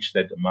obviously reached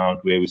that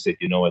amount where we said,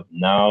 you know what,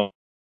 now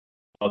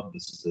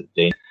this is a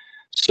danger.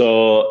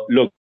 So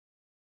look,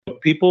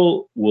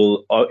 people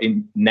will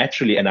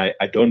naturally, and I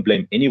don't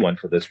blame anyone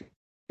for this,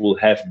 will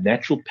have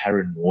natural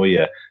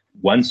paranoia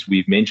once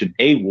we've mentioned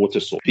a water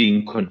source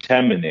being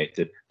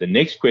contaminated. The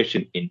next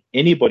question in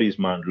anybody's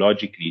mind,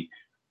 logically,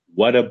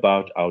 what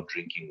about our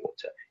drinking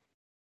water?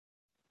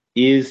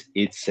 Is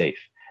it safe?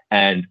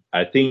 And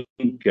I think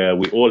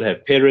we all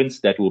have parents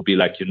that will be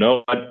like, you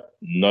know what,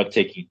 not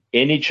taking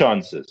any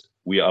chances.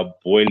 We are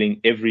boiling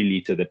every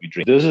liter that we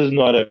drink. This is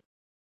not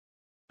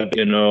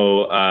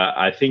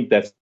I think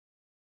that's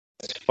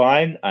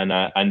fine, and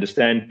I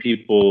understand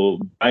people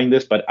buying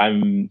this, but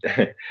I'm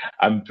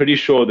pretty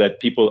sure that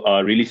people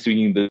are really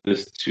swinging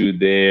this to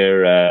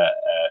their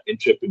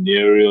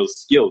entrepreneurial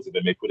skills, if I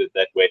may put it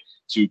that way,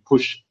 to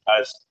push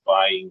us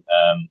buying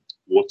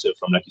water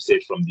from, like you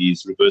said, from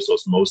these reverse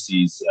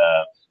osmosis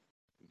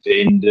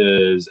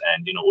vendors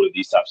and all of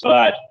these stuff.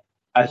 But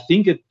I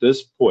think at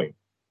this point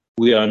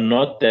we are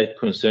not that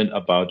concerned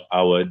about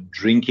our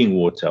drinking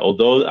water,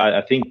 although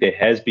I think there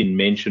has been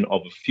mention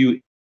of a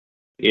few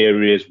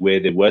areas where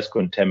there was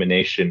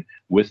contamination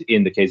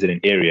within the KZN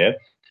area,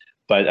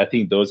 but I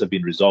think those have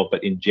been resolved.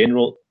 But in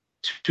general,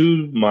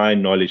 to my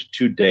knowledge,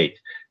 to date,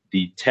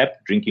 the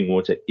tap drinking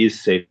water is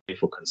safe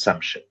for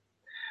consumption.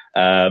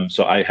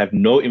 So I have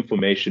no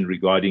information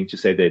regarding to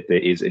say that there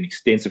is an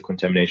extensive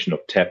contamination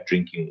of tap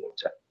drinking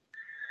water.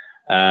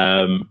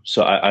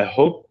 So I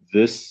hope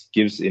this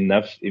gives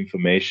enough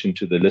information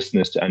to the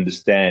listeners to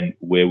understand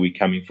where we're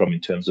coming from in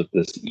terms of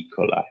this E.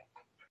 coli.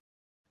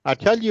 I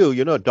tell you,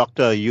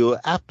 doctor, you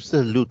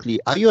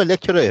absolutely, are you a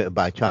lecturer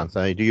by chance?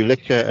 Do you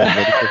lecture at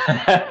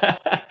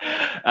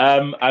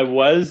medical? I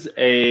was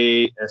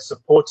a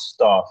support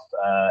staff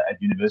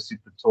at University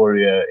of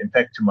Pretoria, in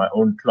fact, to my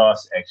own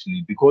class,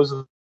 actually, because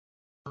of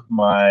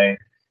my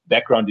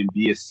background in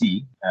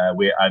BSc,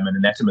 where I'm an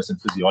anatomist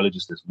and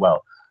physiologist as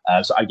well.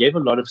 So I gave a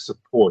lot of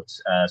support.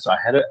 So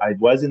I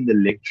was in the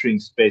lecturing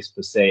space,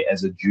 per se,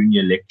 as a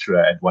junior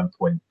lecturer at one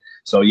point.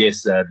 So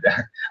yes, I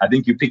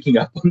think you're picking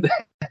up on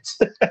that.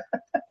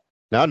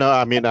 No.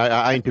 I mean,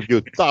 I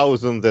interviewed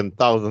thousands and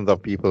thousands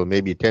of people,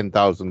 maybe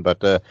 10,000,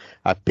 but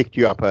I picked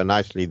you up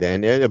nicely there.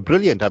 And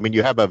brilliant. I mean,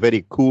 you have a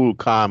very cool,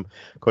 calm,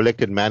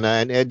 collected manner.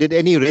 And did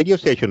any radio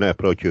station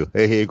approach you?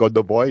 Hey, you got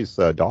the voice,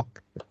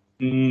 Doc?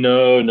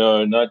 No,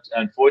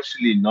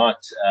 unfortunately not.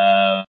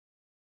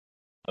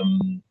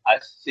 I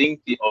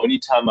think the only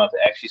time I've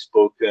actually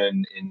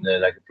spoken in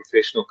a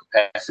professional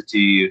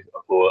capacity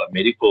for a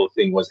medical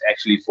thing was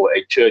actually for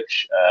a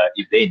church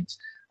event.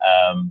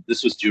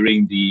 This was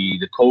during the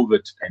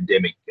COVID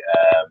pandemic.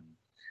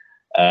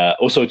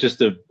 Also,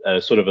 just a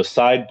sort of a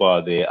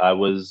sidebar there, I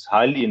was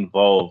highly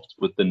involved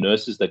with the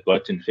nurses that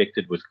got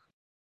infected with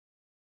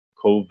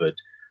COVID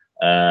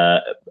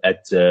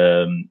at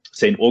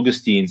St.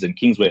 Augustine's and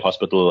Kingsway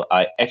Hospital.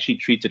 I actually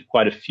treated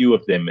quite a few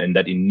of them in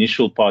that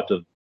initial part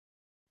of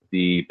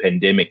the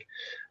pandemic.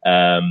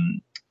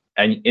 And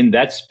in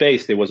that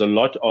space, there was a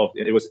lot of,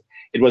 it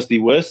was the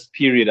worst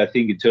period, I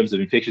think, in terms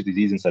of infectious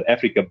disease in South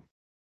Africa.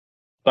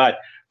 But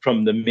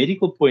from the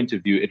medical point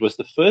of view, it was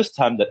the first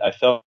time that I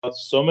felt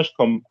so much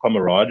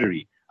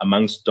camaraderie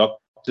amongst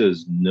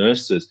doctors,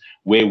 nurses,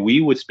 where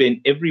we would spend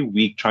every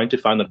week trying to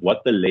find out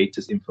what the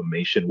latest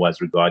information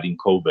was regarding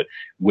COVID,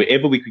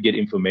 wherever we could get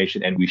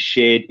information, and we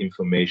shared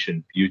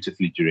information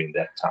beautifully during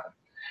that time.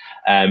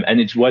 And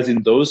it was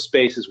in those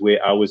spaces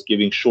where I was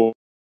giving short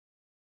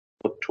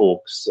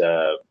talks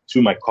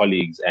to my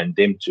colleagues and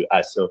them to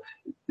us. So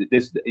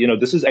this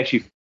is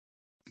actually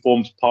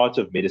forms part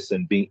of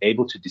medicine, being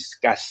able to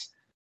discuss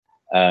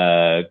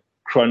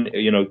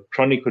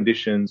chronic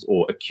conditions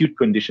or acute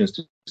conditions,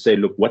 to say,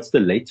 look, what's the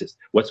latest?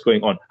 What's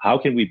going on? How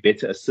can we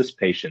better assist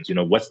patients?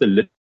 What's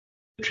the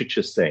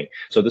literature saying?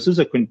 So this is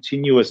a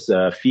continuous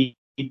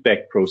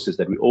feedback process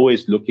that we're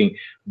always looking,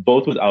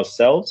 both with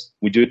ourselves.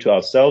 We do it to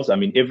ourselves. I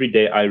mean, every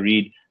day I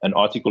read an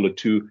article or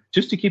two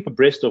just to keep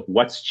abreast of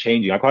what's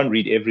changing. I can't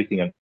read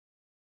everything,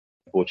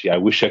 unfortunately. I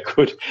wish I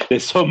could.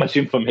 There's so much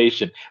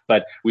information,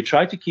 but we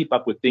try to keep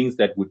up with things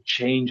that would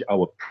change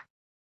our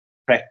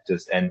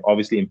practice and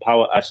obviously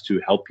empower us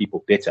to help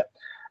people better.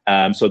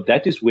 So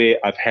that is where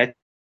I've had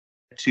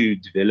to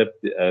develop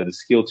the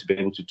skill to be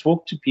able to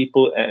talk to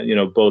people,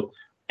 both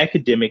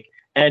academic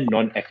and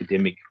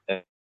non-academic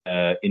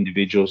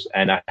individuals,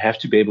 and I have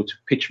to be able to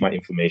pitch my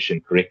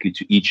information correctly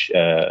to each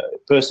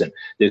person.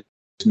 There's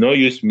no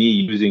use me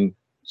using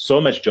so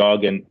much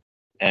jargon,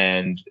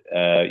 and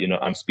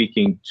I'm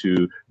speaking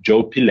to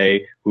Joe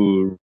Pillay,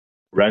 who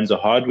runs a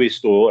hardware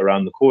store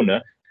around the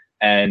corner,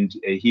 and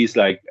he's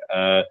like,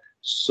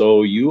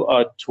 so you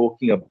are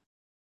talking about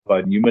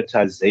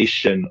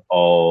pneumatization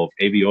of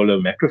alveolar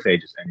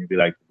macrophages, and you'll be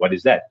like, what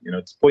is that?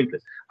 It's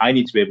pointless. I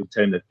need to be able to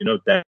tell him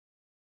that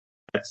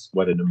that's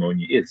what a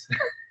pneumonia is.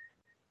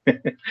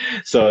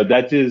 So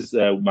that is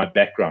my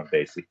background,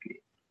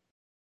 basically.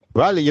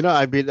 Well,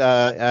 I've been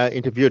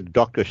interviewed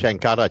Dr.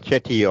 Shankara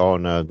Chetty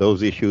on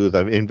those issues.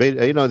 I mean,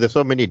 there's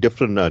so many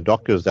different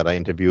doctors that I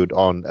interviewed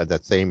on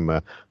that same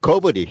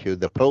COVID issue,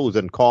 the pros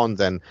and cons.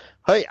 And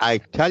hey, I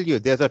tell you,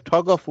 there's a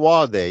tug of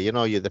war there.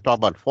 They talk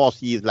about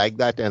 4Cs like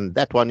that, and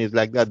that one is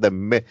like that.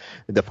 The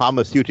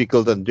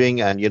pharmaceuticals and doing,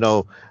 and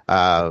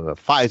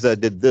Pfizer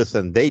did this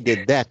and they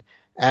did that,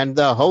 and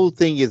the whole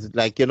thing is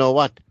like,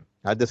 what?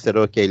 I just said,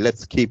 okay,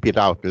 let's keep it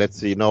out.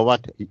 Let's,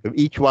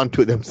 each one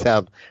to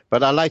themselves.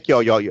 But I like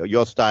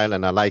your style,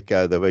 and I like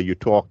the way you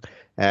talk.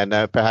 And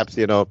perhaps,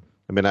 I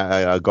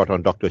got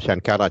on Dr.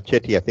 Shankara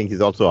Chetty. I think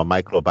he's also a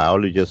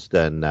microbiologist,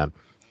 and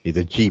he's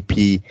a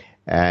GP.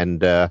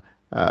 And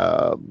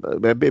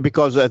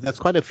because there's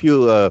quite a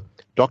few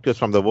doctors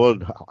from the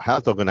World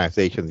Health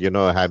Organizations,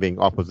 having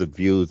opposite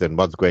views and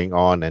what's going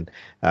on, and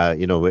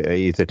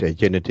is it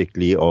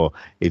genetically or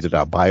is it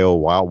a bio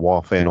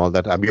warfare and all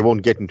that? I mean, we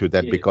won't get into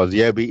that because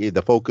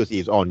the focus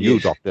is on you,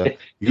 doctor.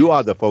 You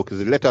are the focus.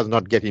 Let us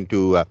not get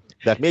into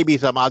that. Maybe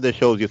some other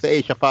shows you say,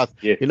 hey, Shafaat,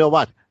 you know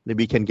what?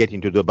 We can get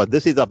into that, but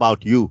this is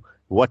about you,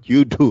 what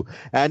you do,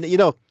 and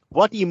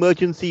what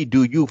emergency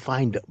do you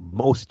find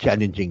most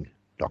challenging,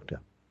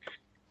 doctor?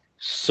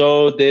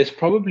 So there's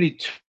probably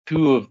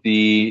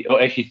three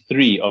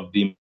of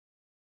the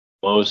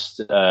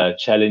most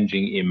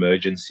challenging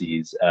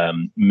emergencies,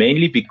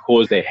 mainly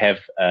because they have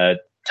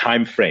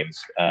time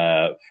frames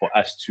for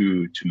us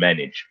to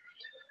manage.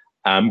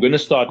 I'm going to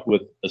start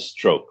with a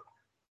stroke.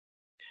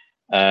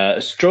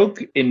 A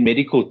stroke in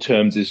medical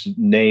terms is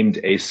named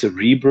a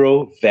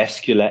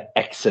cerebrovascular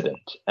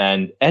accident.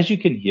 And as you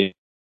can hear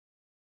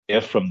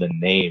from the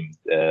name,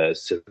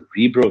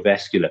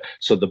 cerebrovascular,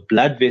 so the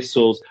blood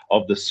vessels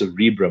of the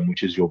cerebrum,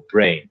 which is your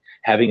brain,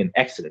 having an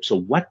accident. So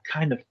what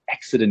kind of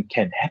accident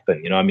can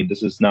happen?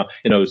 This is now,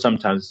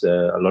 sometimes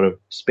a lot of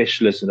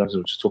specialists and others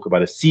will just talk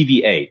about a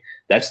CVA.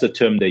 That's the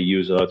term they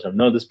use a lot of time.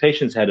 No, this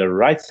patient's had a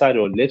right side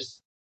or left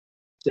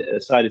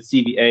sided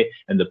CVA,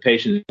 and the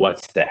patient,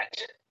 what's that?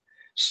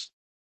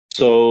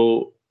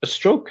 So a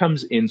stroke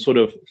comes in sort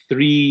of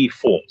three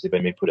forms, if I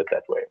may put it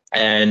that way.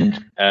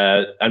 And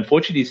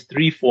unfortunately, these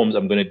three forms,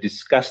 I'm going to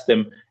discuss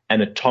them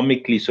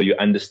anatomically so you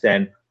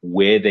understand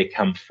where they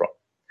come from.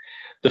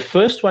 The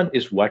first one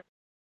is what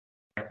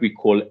we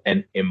call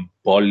an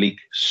embolic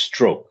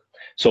stroke.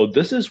 So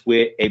this is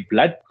where a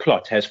blood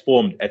clot has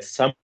formed at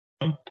some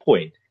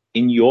point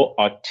in your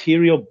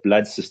arterial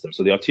blood system.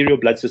 So the arterial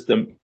blood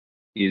system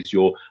is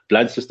your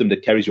blood system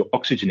that carries your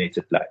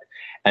oxygenated blood.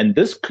 And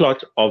this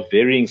clot of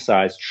varying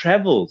size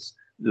travels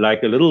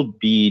like a little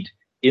bead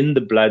in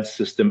the blood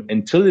system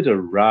until it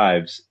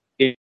arrives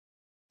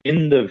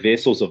in the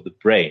vessels of the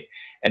brain.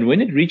 And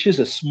when it reaches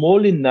a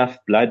small enough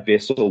blood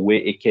vessel where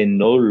it can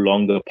no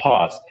longer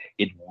pass,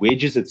 it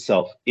wedges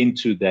itself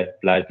into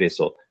that blood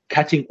vessel,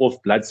 cutting off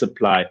blood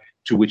supply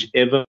to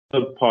whichever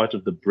part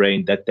of the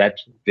brain that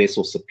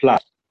vessel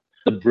supplies.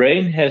 The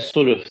brain has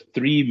sort of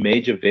three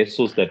major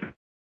vessels that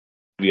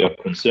we are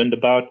concerned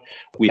about.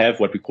 We have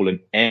what we call an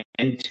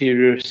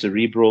anterior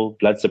cerebral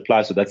blood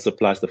supply. So that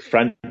supplies the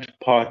front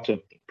part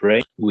of the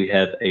brain. We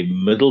have a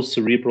middle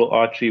cerebral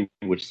artery,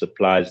 which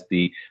supplies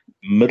the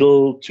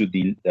middle to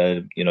the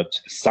to the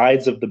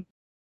sides of the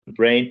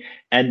brain.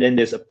 And then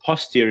there's a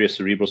posterior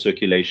cerebral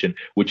circulation,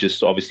 which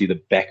is obviously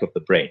the back of the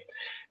brain.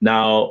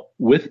 Now,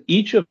 with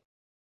each of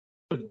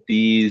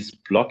these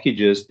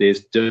blockages,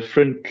 there's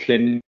different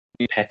clinical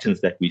patterns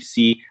that we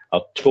see.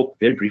 I'll talk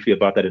very briefly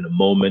about that in a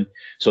moment.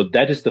 So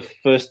that is the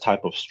first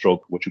type of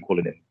stroke, what you call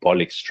an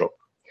embolic stroke.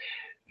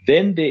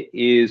 Then there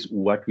is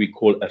what we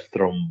call a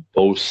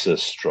thrombosis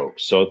stroke.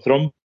 So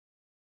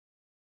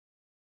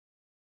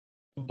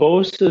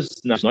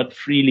thrombosis is not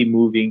freely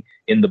moving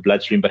in the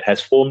bloodstream, but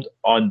has formed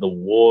on the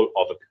wall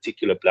of a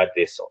particular blood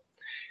vessel.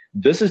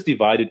 This is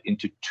divided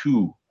into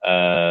two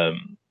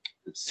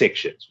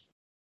sections.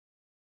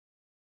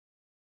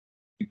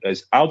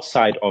 It's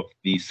outside of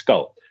the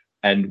skull.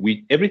 And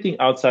everything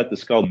outside the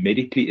skull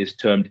medically is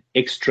termed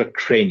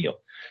extracranial.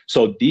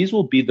 So these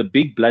will be the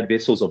big blood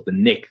vessels of the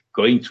neck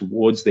going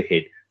towards the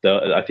head.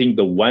 I think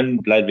the one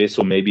blood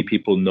vessel maybe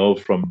people know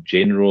from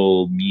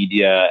general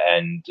media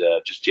and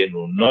just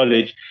general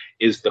knowledge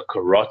is the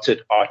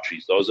carotid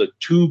arteries. Those are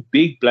two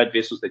big blood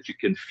vessels that you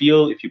can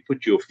feel if you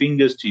put your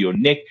fingers to your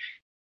neck,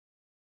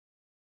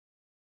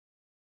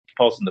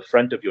 pulse in the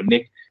front of your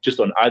neck, just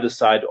on either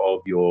side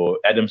of your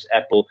Adam's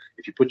apple.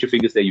 If you put your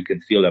fingers there, you can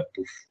feel a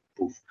poof,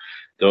 poof.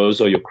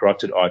 Those are your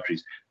carotid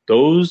arteries.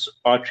 Those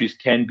arteries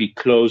can be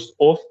closed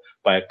off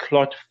by a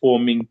clot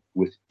forming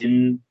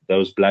within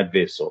those blood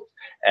vessels,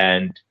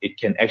 and it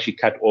can actually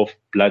cut off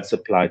blood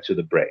supply to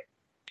the brain.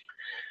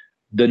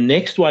 The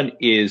next one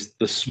is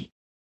the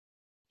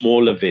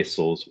smaller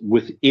vessels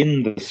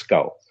within the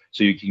skull.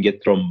 So you can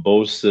get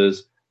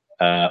thrombosis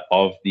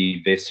of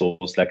the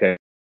vessels. Like I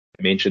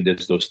mentioned,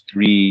 there's those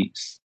three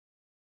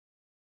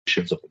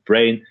sections of the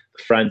brain: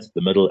 the front,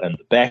 the middle, and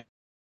the back.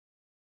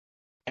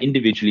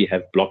 Individually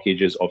have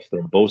blockages of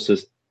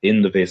thrombosis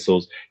in the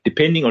vessels.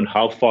 Depending on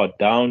how far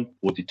down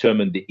will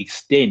determine the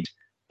extent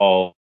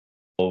of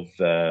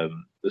the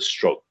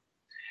stroke.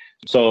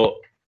 So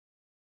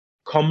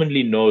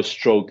commonly know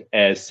stroke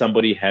as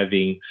somebody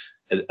having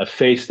a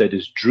face that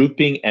is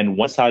drooping and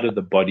one side of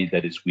the body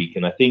that is weak.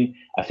 And I think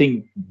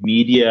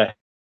media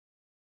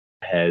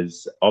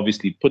has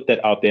obviously put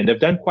that out there, and they've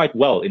done quite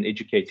well in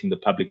educating the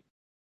public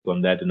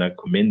on that, and I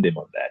commend them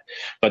on that.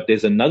 But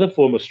there's another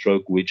form of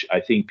stroke which I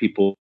think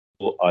people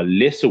are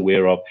less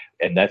aware of,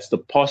 and that's the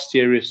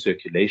posterior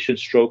circulation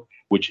stroke,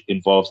 which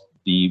involves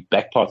the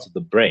back parts of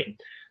the brain.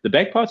 The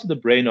back parts of the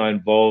brain are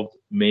involved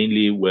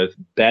mainly with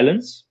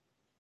balance,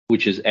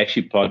 which is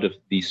actually part of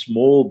the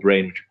small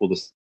brain, which we call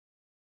the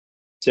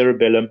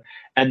cerebellum.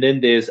 And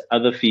then there's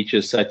other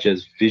features such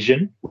as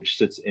vision, which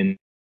sits in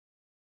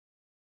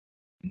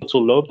the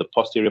frontal lobe, the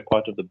posterior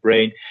part of the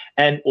brain.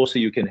 And also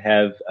you can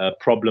have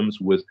problems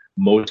with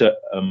motor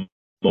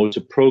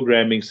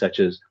programming, such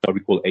as what we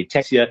call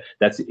ataxia.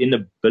 That's the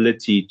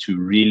inability to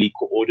really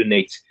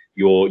coordinate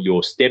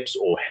your steps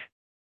or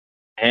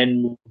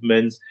hand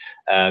movements.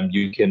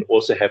 You can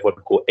also have what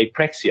we call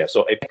apraxia.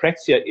 So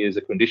apraxia is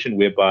a condition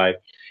whereby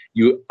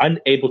you're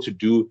unable to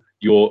do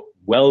your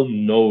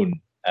well-known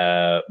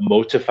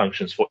motor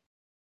functions. For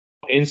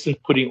instance,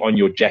 putting on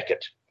your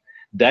jacket.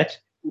 That,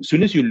 as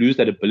soon as you lose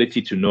that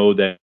ability to know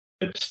that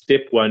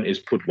step one is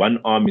put one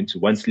arm into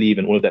one sleeve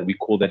and all of that, we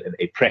call that an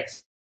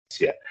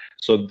apraxia.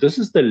 So this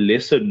is the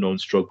lesser known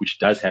stroke which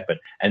does happen,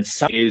 and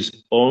some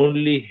is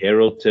only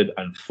heralded,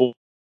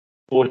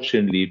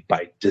 unfortunately,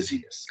 by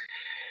dizziness.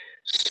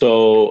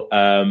 So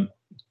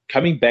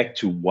coming back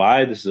to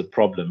why this is a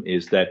problem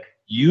is that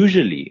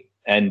usually,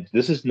 and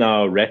this is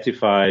now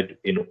ratified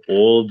in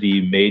all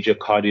the major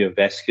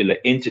cardiovascular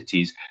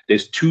entities,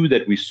 there's two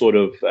that we sort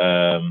of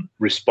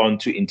respond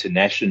to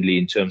internationally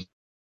in terms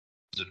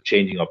of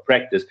changing our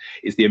practice,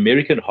 is the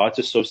American Heart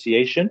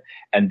Association,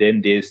 and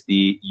then there's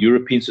the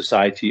European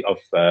Society of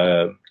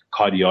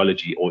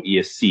Cardiology, or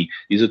ESC.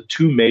 These are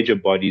two major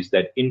bodies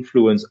that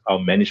influence our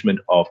management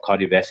of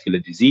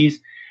cardiovascular disease,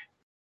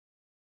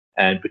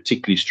 and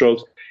particularly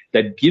strokes,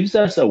 that gives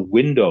us a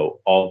window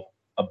of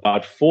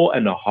about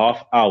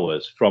 4.5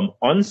 hours from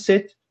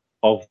onset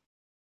of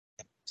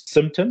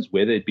symptoms,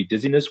 whether it be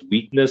dizziness,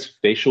 weakness,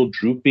 facial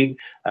drooping,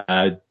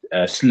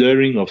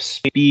 slurring of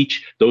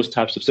speech, those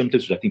types of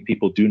symptoms, which I think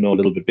people do know a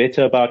little bit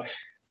better about,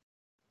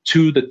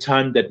 to the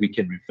time that we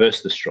can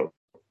reverse the stroke.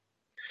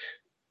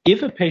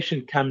 If a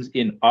patient comes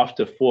in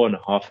after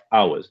 4.5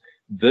 hours,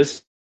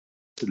 this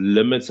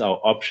limits our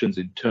options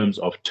in terms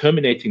of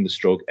terminating the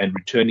stroke and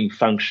returning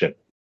function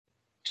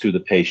to the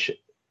patient.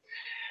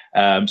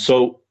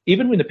 So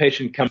even when the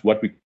patient comes,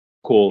 what we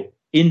call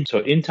in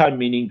time,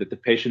 meaning that the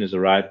patient has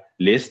arrived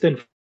less than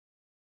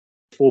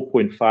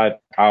 4.5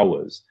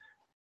 hours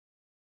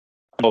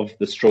of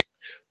the stroke,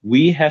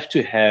 we have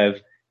to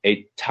have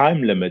a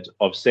time limit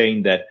of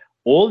saying that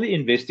all the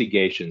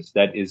investigations,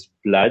 that is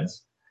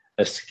bloods,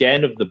 a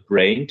scan of the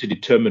brain to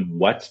determine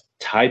what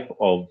type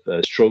of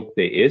stroke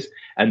there is.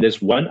 And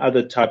there's one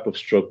other type of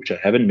stroke, which I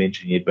haven't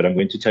mentioned yet, but I'm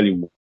going to tell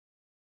you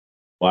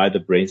why the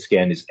brain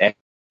scan is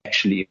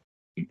actually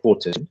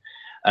important.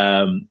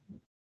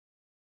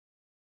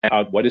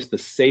 What is the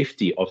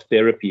safety of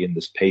therapy in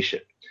this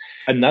patient?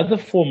 Another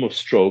form of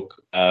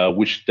stroke,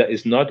 which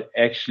is not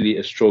actually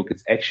a stroke,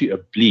 it's actually a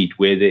bleed,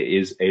 where there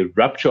is a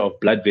rupture of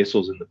blood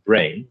vessels in the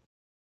brain.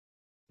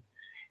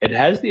 It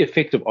has the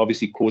effect of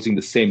obviously causing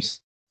the same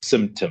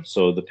symptoms.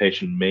 So the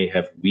patient may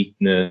have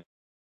weakness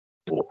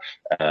or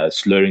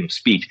slurring of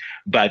speech,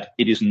 but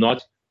it is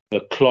not a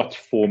clot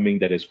forming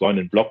that has gone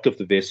and blocked off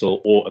the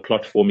vessel, or a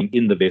clot forming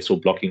in the vessel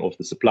blocking off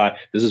the supply.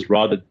 This is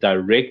rather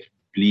direct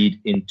bleed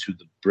into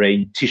the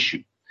brain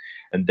tissue,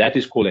 and that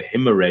is called a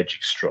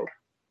hemorrhagic stroke.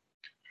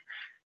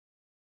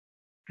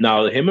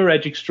 Now, the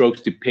hemorrhagic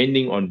strokes,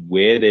 depending on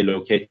where they're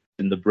located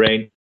in the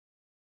brain,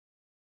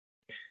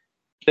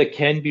 they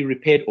can be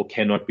repaired or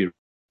cannot be repaired.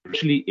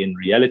 Actually, in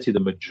reality, the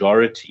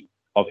majority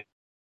of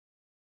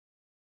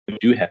them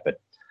do happen,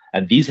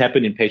 and these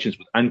happen in patients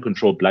with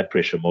uncontrolled blood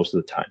pressure most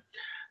of the time,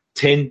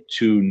 tend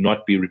to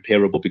not be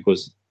repairable,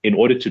 because in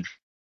order to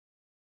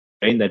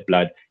drain that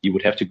blood, you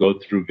would have to go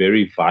through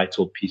very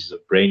vital pieces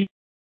of brain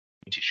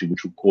tissue,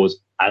 which would cause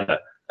other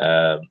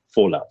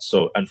fallout.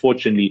 So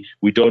unfortunately,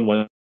 we don't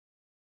want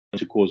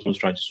to cause those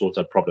trying to sort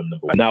out problem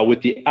number one. Now,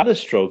 with the other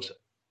strokes,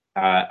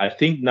 I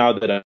think now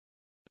that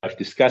I've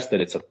discussed that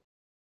it's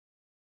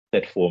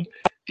that form,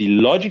 the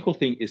logical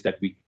thing is that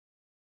we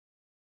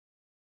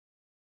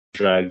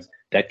drugs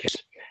that can,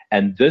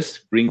 and this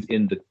brings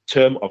in the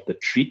term of the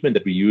treatment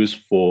that we use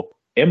for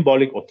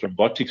embolic or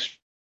thrombotic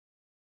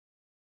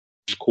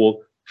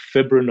called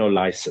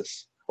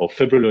fibrinolysis or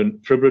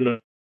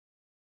fibrinolitherapy.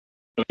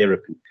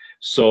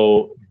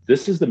 So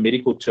this is the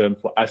medical term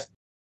for us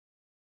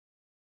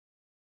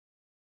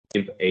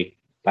give a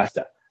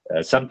buster,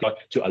 something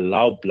to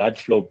allow blood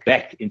flow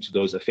back into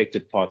those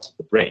affected parts of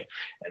the brain.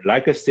 And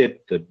like I said,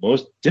 the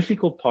most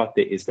difficult part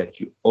there is that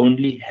you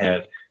only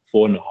have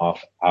 4.5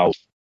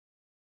 hours.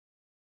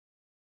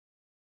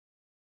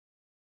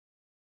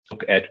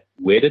 Look at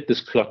where did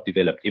this clot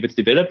develop. If it's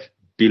developed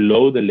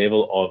below the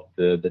level of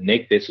the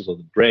neck vessels of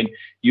the brain,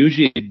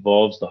 usually it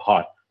involves the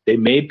heart. There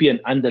may be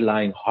an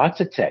underlying heart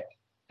attack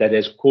that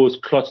has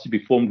caused clots to be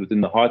formed within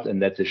the heart,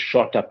 and that has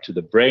shot up to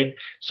the brain.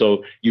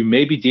 So you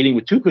may be dealing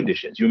with two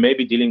conditions. You may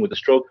be dealing with a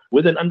stroke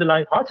with an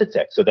underlying heart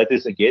attack. So that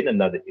is, again,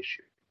 another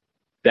issue.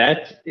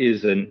 That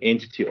is an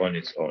entity on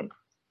its own.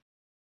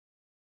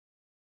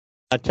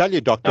 I tell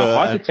you, Doctor. Now,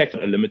 heart attack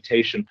is a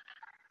limitation.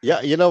 Yeah,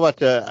 you know what?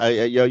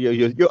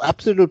 You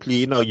absolutely,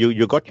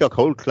 you got your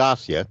whole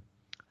class here,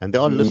 and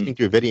they're all listening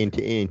to you very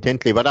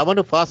intently. But I want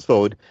to fast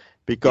forward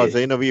because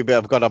Yes. we've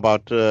got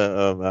about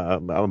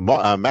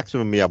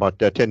maximum about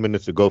 10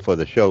 minutes to go for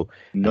the show.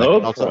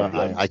 No and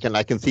problem.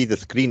 I can see the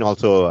screen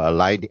also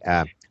lighting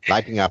up.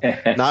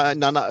 Now,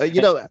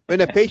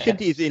 when a patient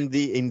is in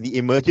the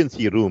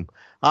emergency room,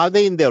 are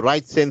they in their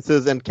right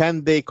senses and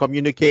can they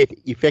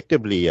communicate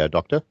effectively,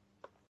 Doctor?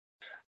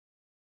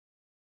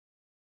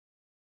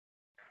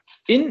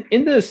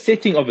 In the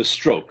setting of a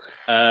stroke,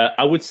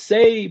 I would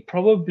say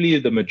probably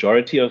the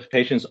majority of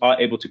patients are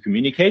able to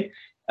communicate,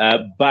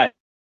 but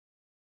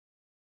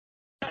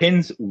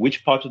depends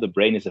which part of the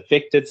brain is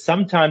affected.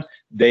 Sometimes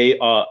they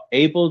are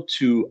able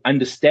to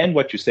understand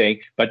what you're saying,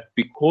 but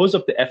because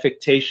of the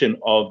affectation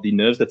of the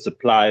nerves that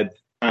supply the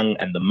tongue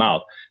and the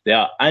mouth, they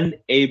are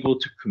unable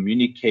to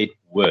communicate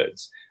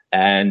words.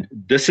 And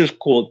this is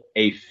called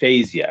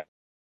aphasia.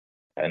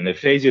 And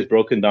aphasia is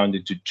broken down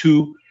into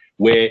two,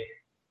 where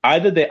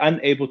either they're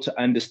unable to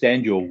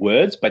understand your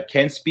words but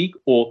can speak,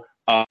 or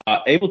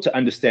are able to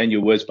understand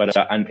your words but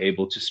are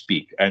unable to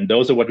speak. And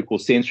those are what we call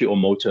sensory or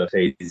motor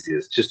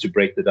aphasias, just to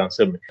break that down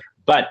simply.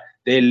 But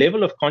their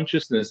level of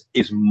consciousness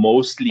is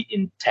mostly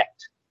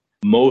intact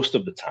most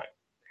of the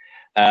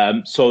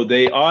time. So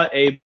they are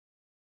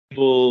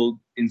able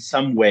in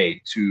some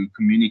way to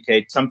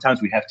communicate.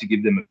 Sometimes we have to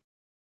give them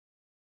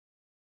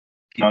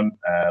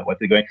what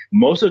they're going.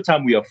 Most of the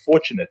time we are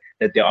fortunate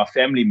that there are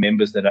family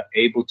members that are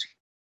able to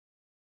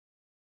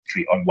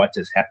on what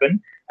has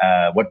happened,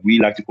 what we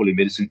like to call in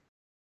medicine.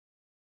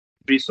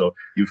 So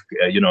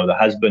the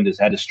husband has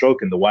had a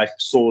stroke and the wife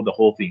saw the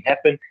whole thing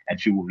happen, and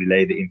she will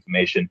relay the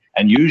information.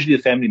 And usually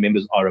the family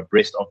members are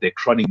abreast of their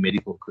chronic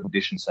medical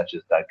conditions such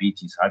as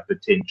diabetes,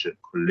 hypertension,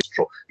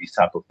 cholesterol, these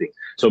type of things.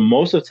 So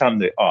most of the time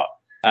they are.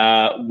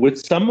 With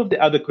some of the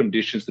other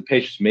conditions, the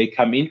patients may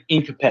come in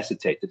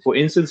incapacitated. For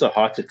instance, a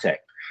heart attack.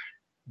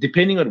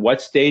 Depending on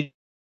what stage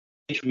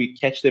we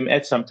catch them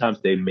at,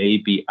 sometimes they may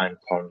be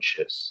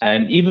unconscious.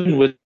 And even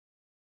with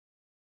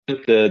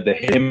the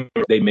hemorrhage,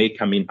 they may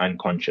come in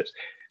unconscious.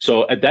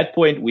 So at that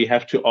point, we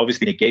have to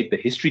obviously negate the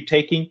history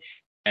taking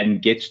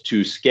and get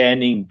to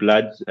scanning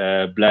bloods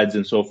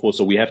and so forth.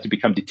 So we have to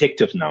become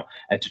detectives now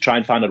and to try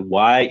and find out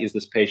why is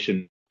this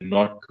patient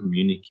not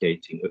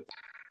communicating.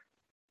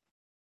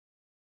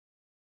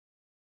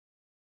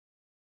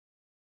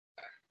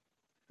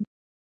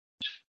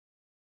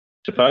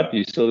 Shafaat,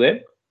 you still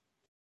there?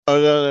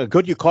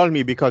 Good you called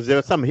me, because there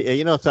are some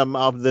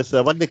of this,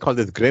 what they call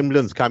this,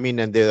 gremlins come in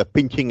and they're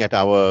pinching at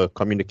our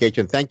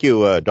communication. Thank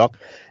you, Doc.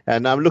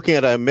 And I'm looking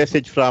at a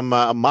message from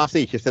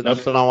Marcy. She said,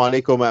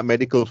 Assalamu alaikum,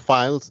 medical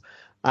files.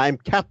 I'm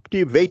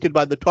captivated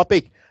by the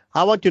topic.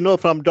 I want to know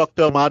from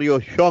Dr. Mario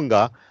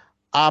Shonga,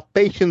 are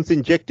patients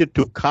injected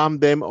to calm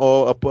them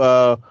or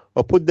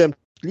put them to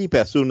sleep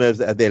as soon as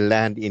they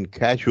land in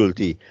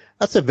casualty?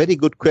 That's a very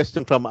good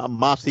question from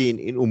Marcy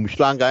in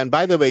Umhlanga. And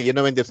by the way,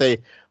 when they say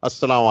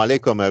Assalamu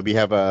alaikum, we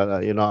have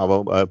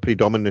our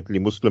predominantly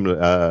Muslim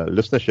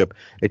listenership.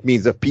 It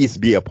means a peace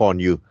be upon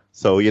you.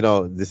 So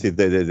this is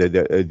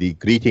the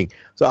greeting.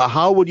 So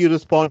how would you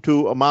respond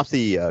to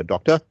Marcy,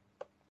 Doctor?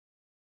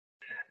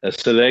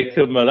 Assalamu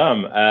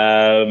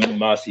alaikum,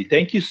 Marcy.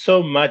 Thank you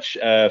so much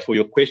for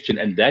your question,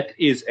 and that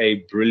is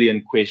a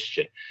brilliant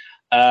question.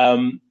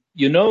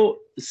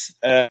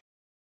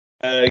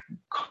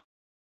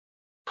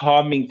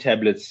 Calming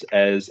tablets,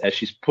 as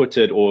she's put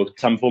it, or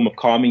some form of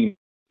calming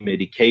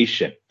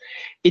medication.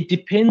 It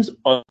depends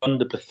on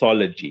the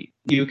pathology.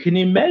 You can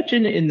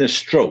imagine in the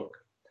stroke,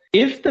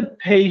 if the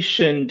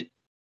patient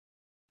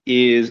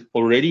is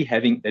already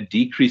having a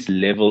decreased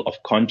level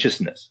of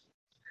consciousness,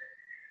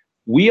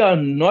 we are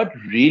not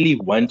really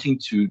wanting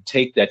to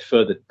take that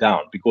further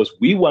down, because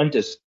we want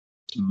as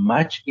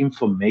much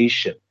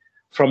information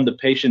from the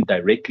patient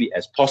directly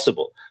as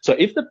possible. So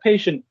if the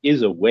patient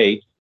is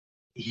awake,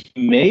 he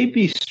may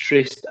be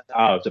stressed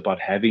out about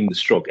having the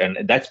stroke, and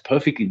that's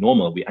perfectly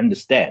normal. We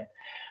understand.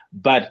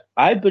 But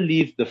I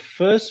believe the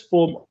first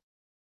form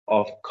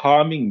of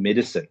calming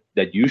medicine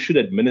that you should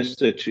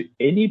administer to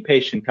any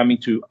patient coming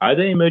to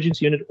either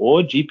emergency unit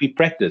or GP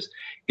practice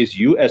is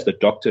you as the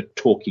doctor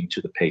talking to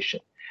the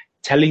patient.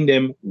 telling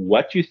them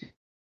what you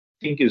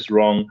think is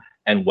wrong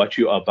and what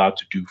you are about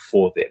to do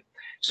for them.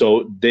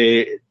 So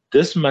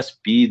this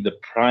must be the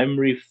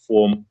primary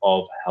form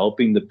of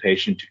helping the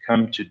patient to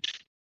come to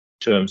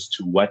terms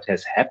to what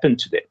has happened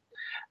to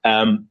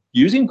them.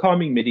 Using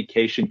calming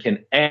medication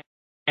can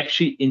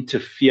actually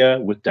interfere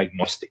with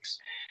diagnostics.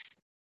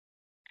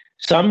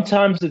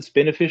 Sometimes it's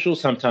beneficial,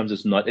 sometimes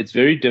it's not. It's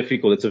very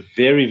difficult. It's a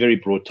very, very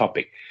broad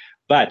topic.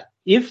 But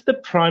if the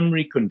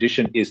primary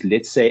condition is,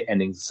 let's say,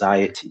 an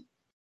anxiety,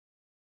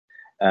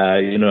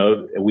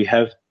 we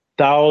have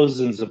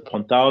thousands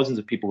upon thousands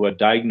of people who are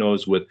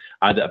diagnosed with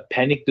either a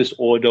panic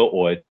disorder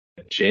or a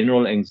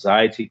general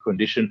anxiety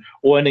condition,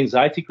 or an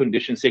anxiety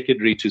condition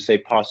secondary to, say,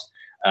 past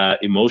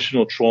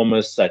emotional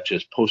traumas such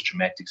as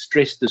post-traumatic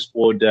stress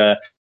disorder.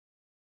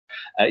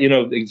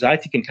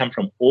 Anxiety can come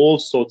from all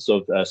sorts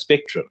of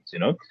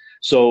spectrums,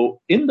 So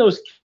in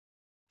those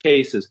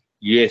cases,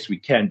 yes, we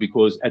can,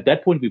 because at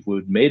that point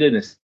we've made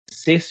an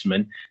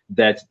assessment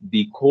that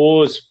the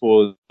cause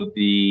for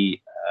the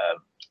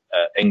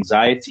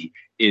anxiety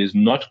is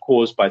not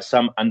caused by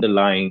some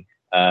underlying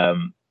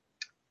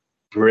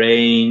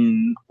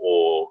brain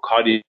or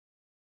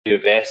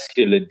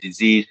cardiovascular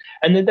disease.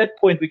 And at that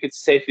point, we could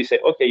safely say,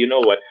 okay, you know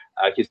what?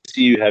 I can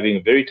see you having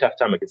a very tough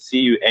time. I can see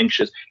you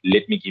anxious.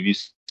 Let me give you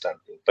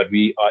something. But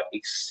we are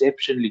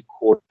exceptionally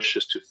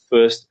cautious to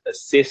first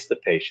assess the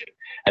patient.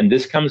 And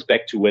this comes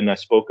back to when I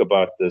spoke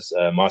about this,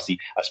 Marcy,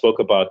 I spoke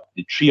about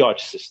the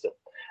triage system.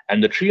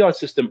 And the triage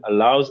system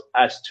allows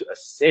us to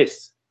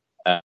assess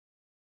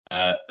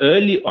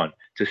early on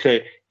to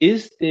say,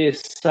 is there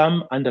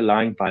some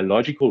underlying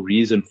biological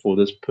reason for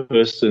this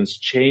person's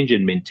change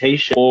in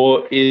mentation,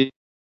 or is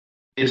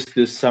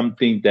this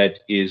something that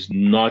is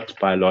not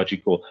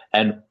biological?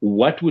 And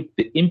what would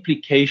the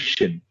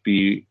implication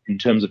be in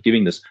terms of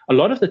giving this? A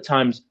lot of the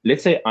times,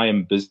 let's say I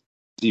am busy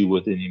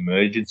with an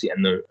emergency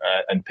and the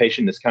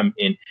patient has come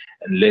in,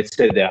 and let's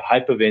say they're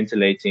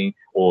hyperventilating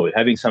or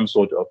having some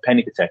sort of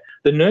panic attack.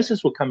 The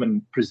nurses will come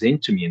and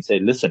present to me and say,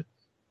 listen,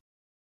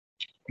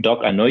 Doc,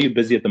 I know you're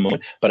busy at the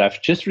moment, but I've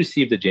just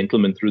received a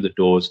gentleman through the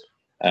doors,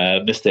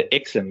 Mr.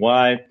 X and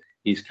Y.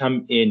 He's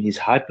come in, he's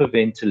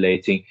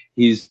hyperventilating.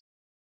 His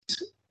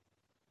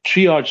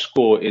triage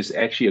score is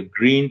actually a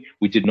green.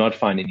 We did not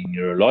find any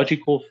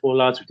neurological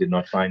fallouts. We did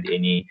not find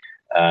any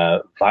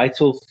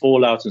vital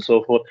fallouts and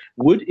so forth.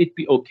 Would it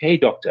be okay,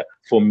 doctor,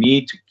 for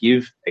me to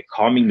give a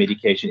calming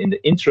medication in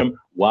the interim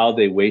while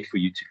they wait for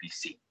you to be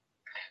seen?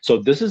 So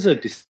this is a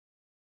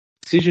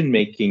decision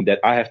making that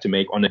I have to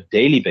make on a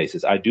daily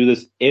basis. I do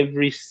this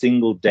every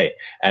single day.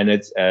 And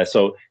it's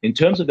so in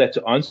terms of that,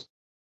 to answer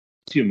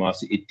you,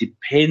 Marcy, it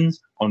depends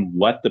on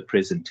what the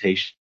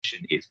presentation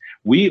is.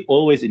 We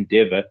always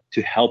endeavor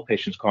to help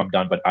patients calm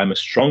down, but I'm a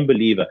strong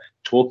believer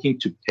talking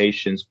to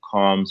patients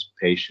calms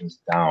patients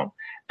down.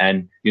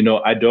 And,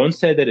 I don't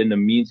say that in a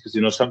means,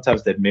 because,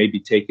 sometimes that may be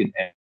taken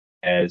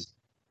as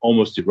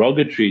almost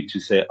derogatory to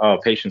say, oh,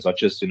 patients are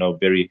just,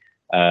 very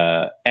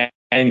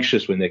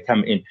anxious when they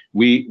come in.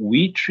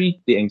 We treat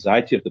the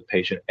anxiety of the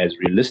patient as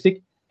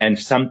realistic and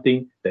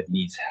something that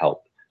needs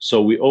help. So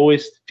we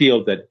always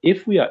feel that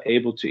if we are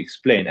able to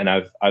explain, and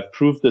I've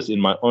proved this in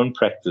my own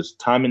practice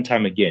time and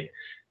time again,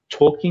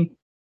 talking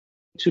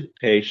to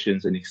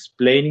patients and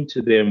explaining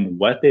to them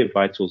what their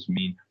vitals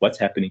mean, what's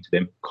happening to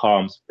them,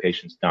 calms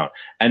patients down.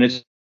 And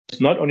it's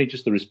not only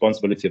just the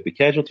responsibility of the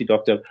casualty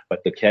doctor,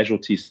 but the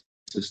casualty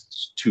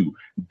sisters too.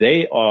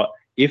 They are,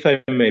 if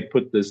I may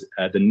put this,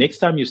 the next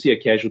time you see a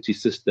casualty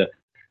sister,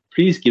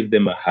 please give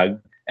them a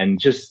hug and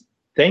just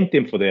thank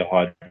them for their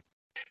hard work,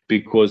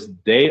 because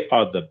they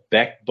are the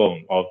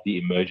backbone of the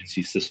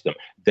emergency system.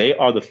 They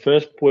are the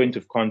first point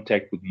of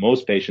contact with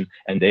most patients,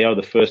 and they are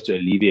the first to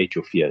alleviate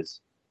your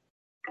fears.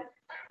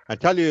 I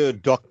tell you,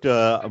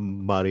 Dr.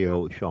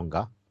 Mario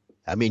Shonga,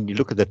 I mean, you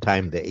look at the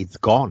time there, it's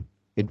gone.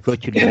 It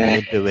virtually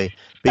went away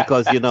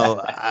because,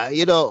 I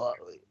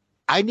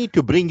need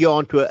to bring you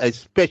on to a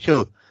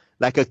special,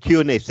 like a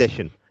Q&A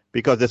session,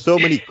 because there's so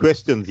many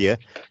questions here,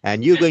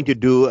 and you're going to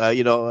do,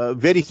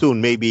 very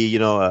soon, maybe,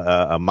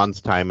 a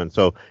month's time. And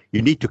so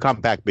you need to come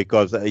back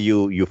because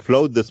you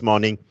flowed this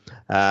morning.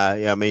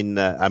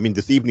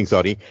 This evening,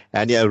 sorry.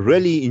 And I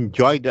really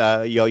enjoyed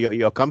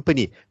your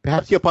company.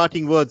 Perhaps your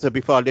parting words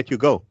before I let you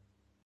go.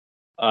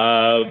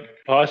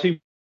 Parting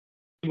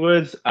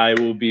words, I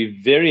will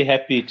be very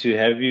happy to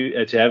have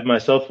you, to have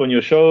myself on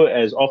your show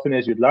as often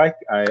as you'd like.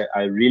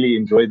 I really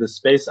enjoy this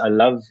space. I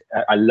love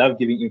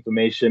giving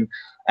information.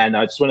 And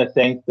I just want to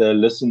thank the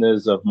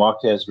listeners of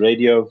Marcast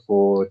Radio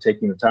for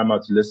taking the time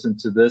out to listen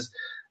to this.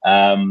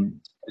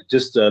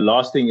 Just the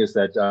last thing is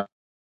that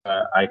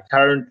I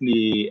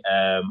currently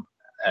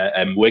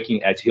am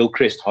working at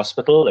Hillcrest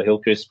Hospital, a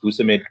Hillcrest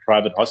Busamed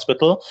private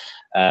hospital,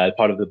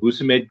 part of the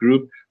Busamed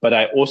group. But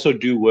I also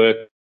do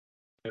work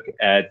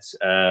at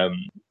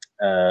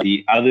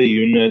the other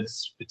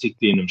units,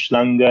 particularly in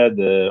Umhlanga,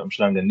 the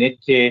Umhlanga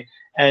Netcare,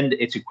 and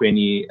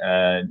eThekwini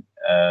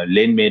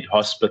Lenmed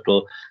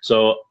Hospital.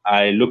 So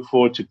I look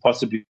forward to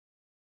possibly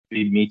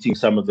be meeting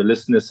some of the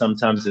listeners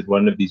sometimes at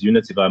one of these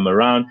units if I'm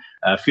around.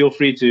 Feel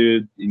free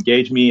to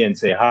engage me and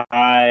say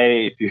hi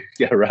if you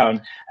get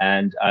around.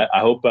 And I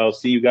hope I'll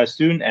see you guys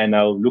soon, and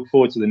I'll look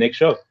forward to the next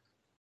show.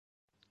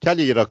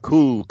 Kelly, you're a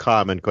cool,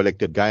 calm, and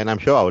collected guy, and I'm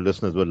sure our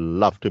listeners would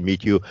love to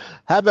meet you.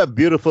 Have a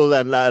beautiful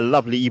and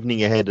lovely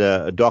evening ahead,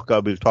 Doc.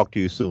 We'll talk to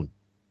you soon.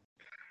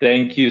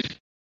 Thank you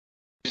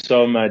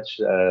so much,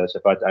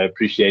 Shafaat. I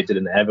appreciate it,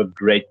 and have a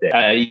great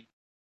day.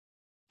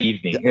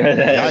 Evening. We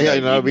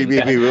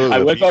will.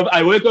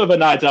 I work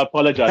overnight. I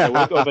apologize. I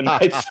work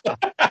overnight.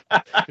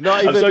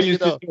 I'm so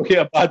used to talking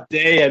about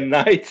day and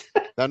night.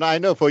 No, I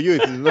know for you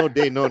it's no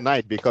day, no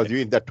night because you're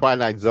in the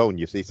twilight zone,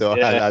 you see. So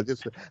yeah.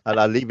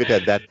 I'll leave it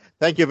at that.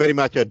 Thank you very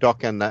much,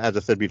 Doc. And as I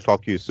said, we'll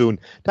talk to you soon.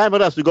 Time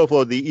for us to go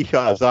for the Isha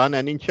Azan,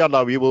 and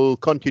inshallah we will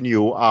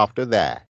continue after that.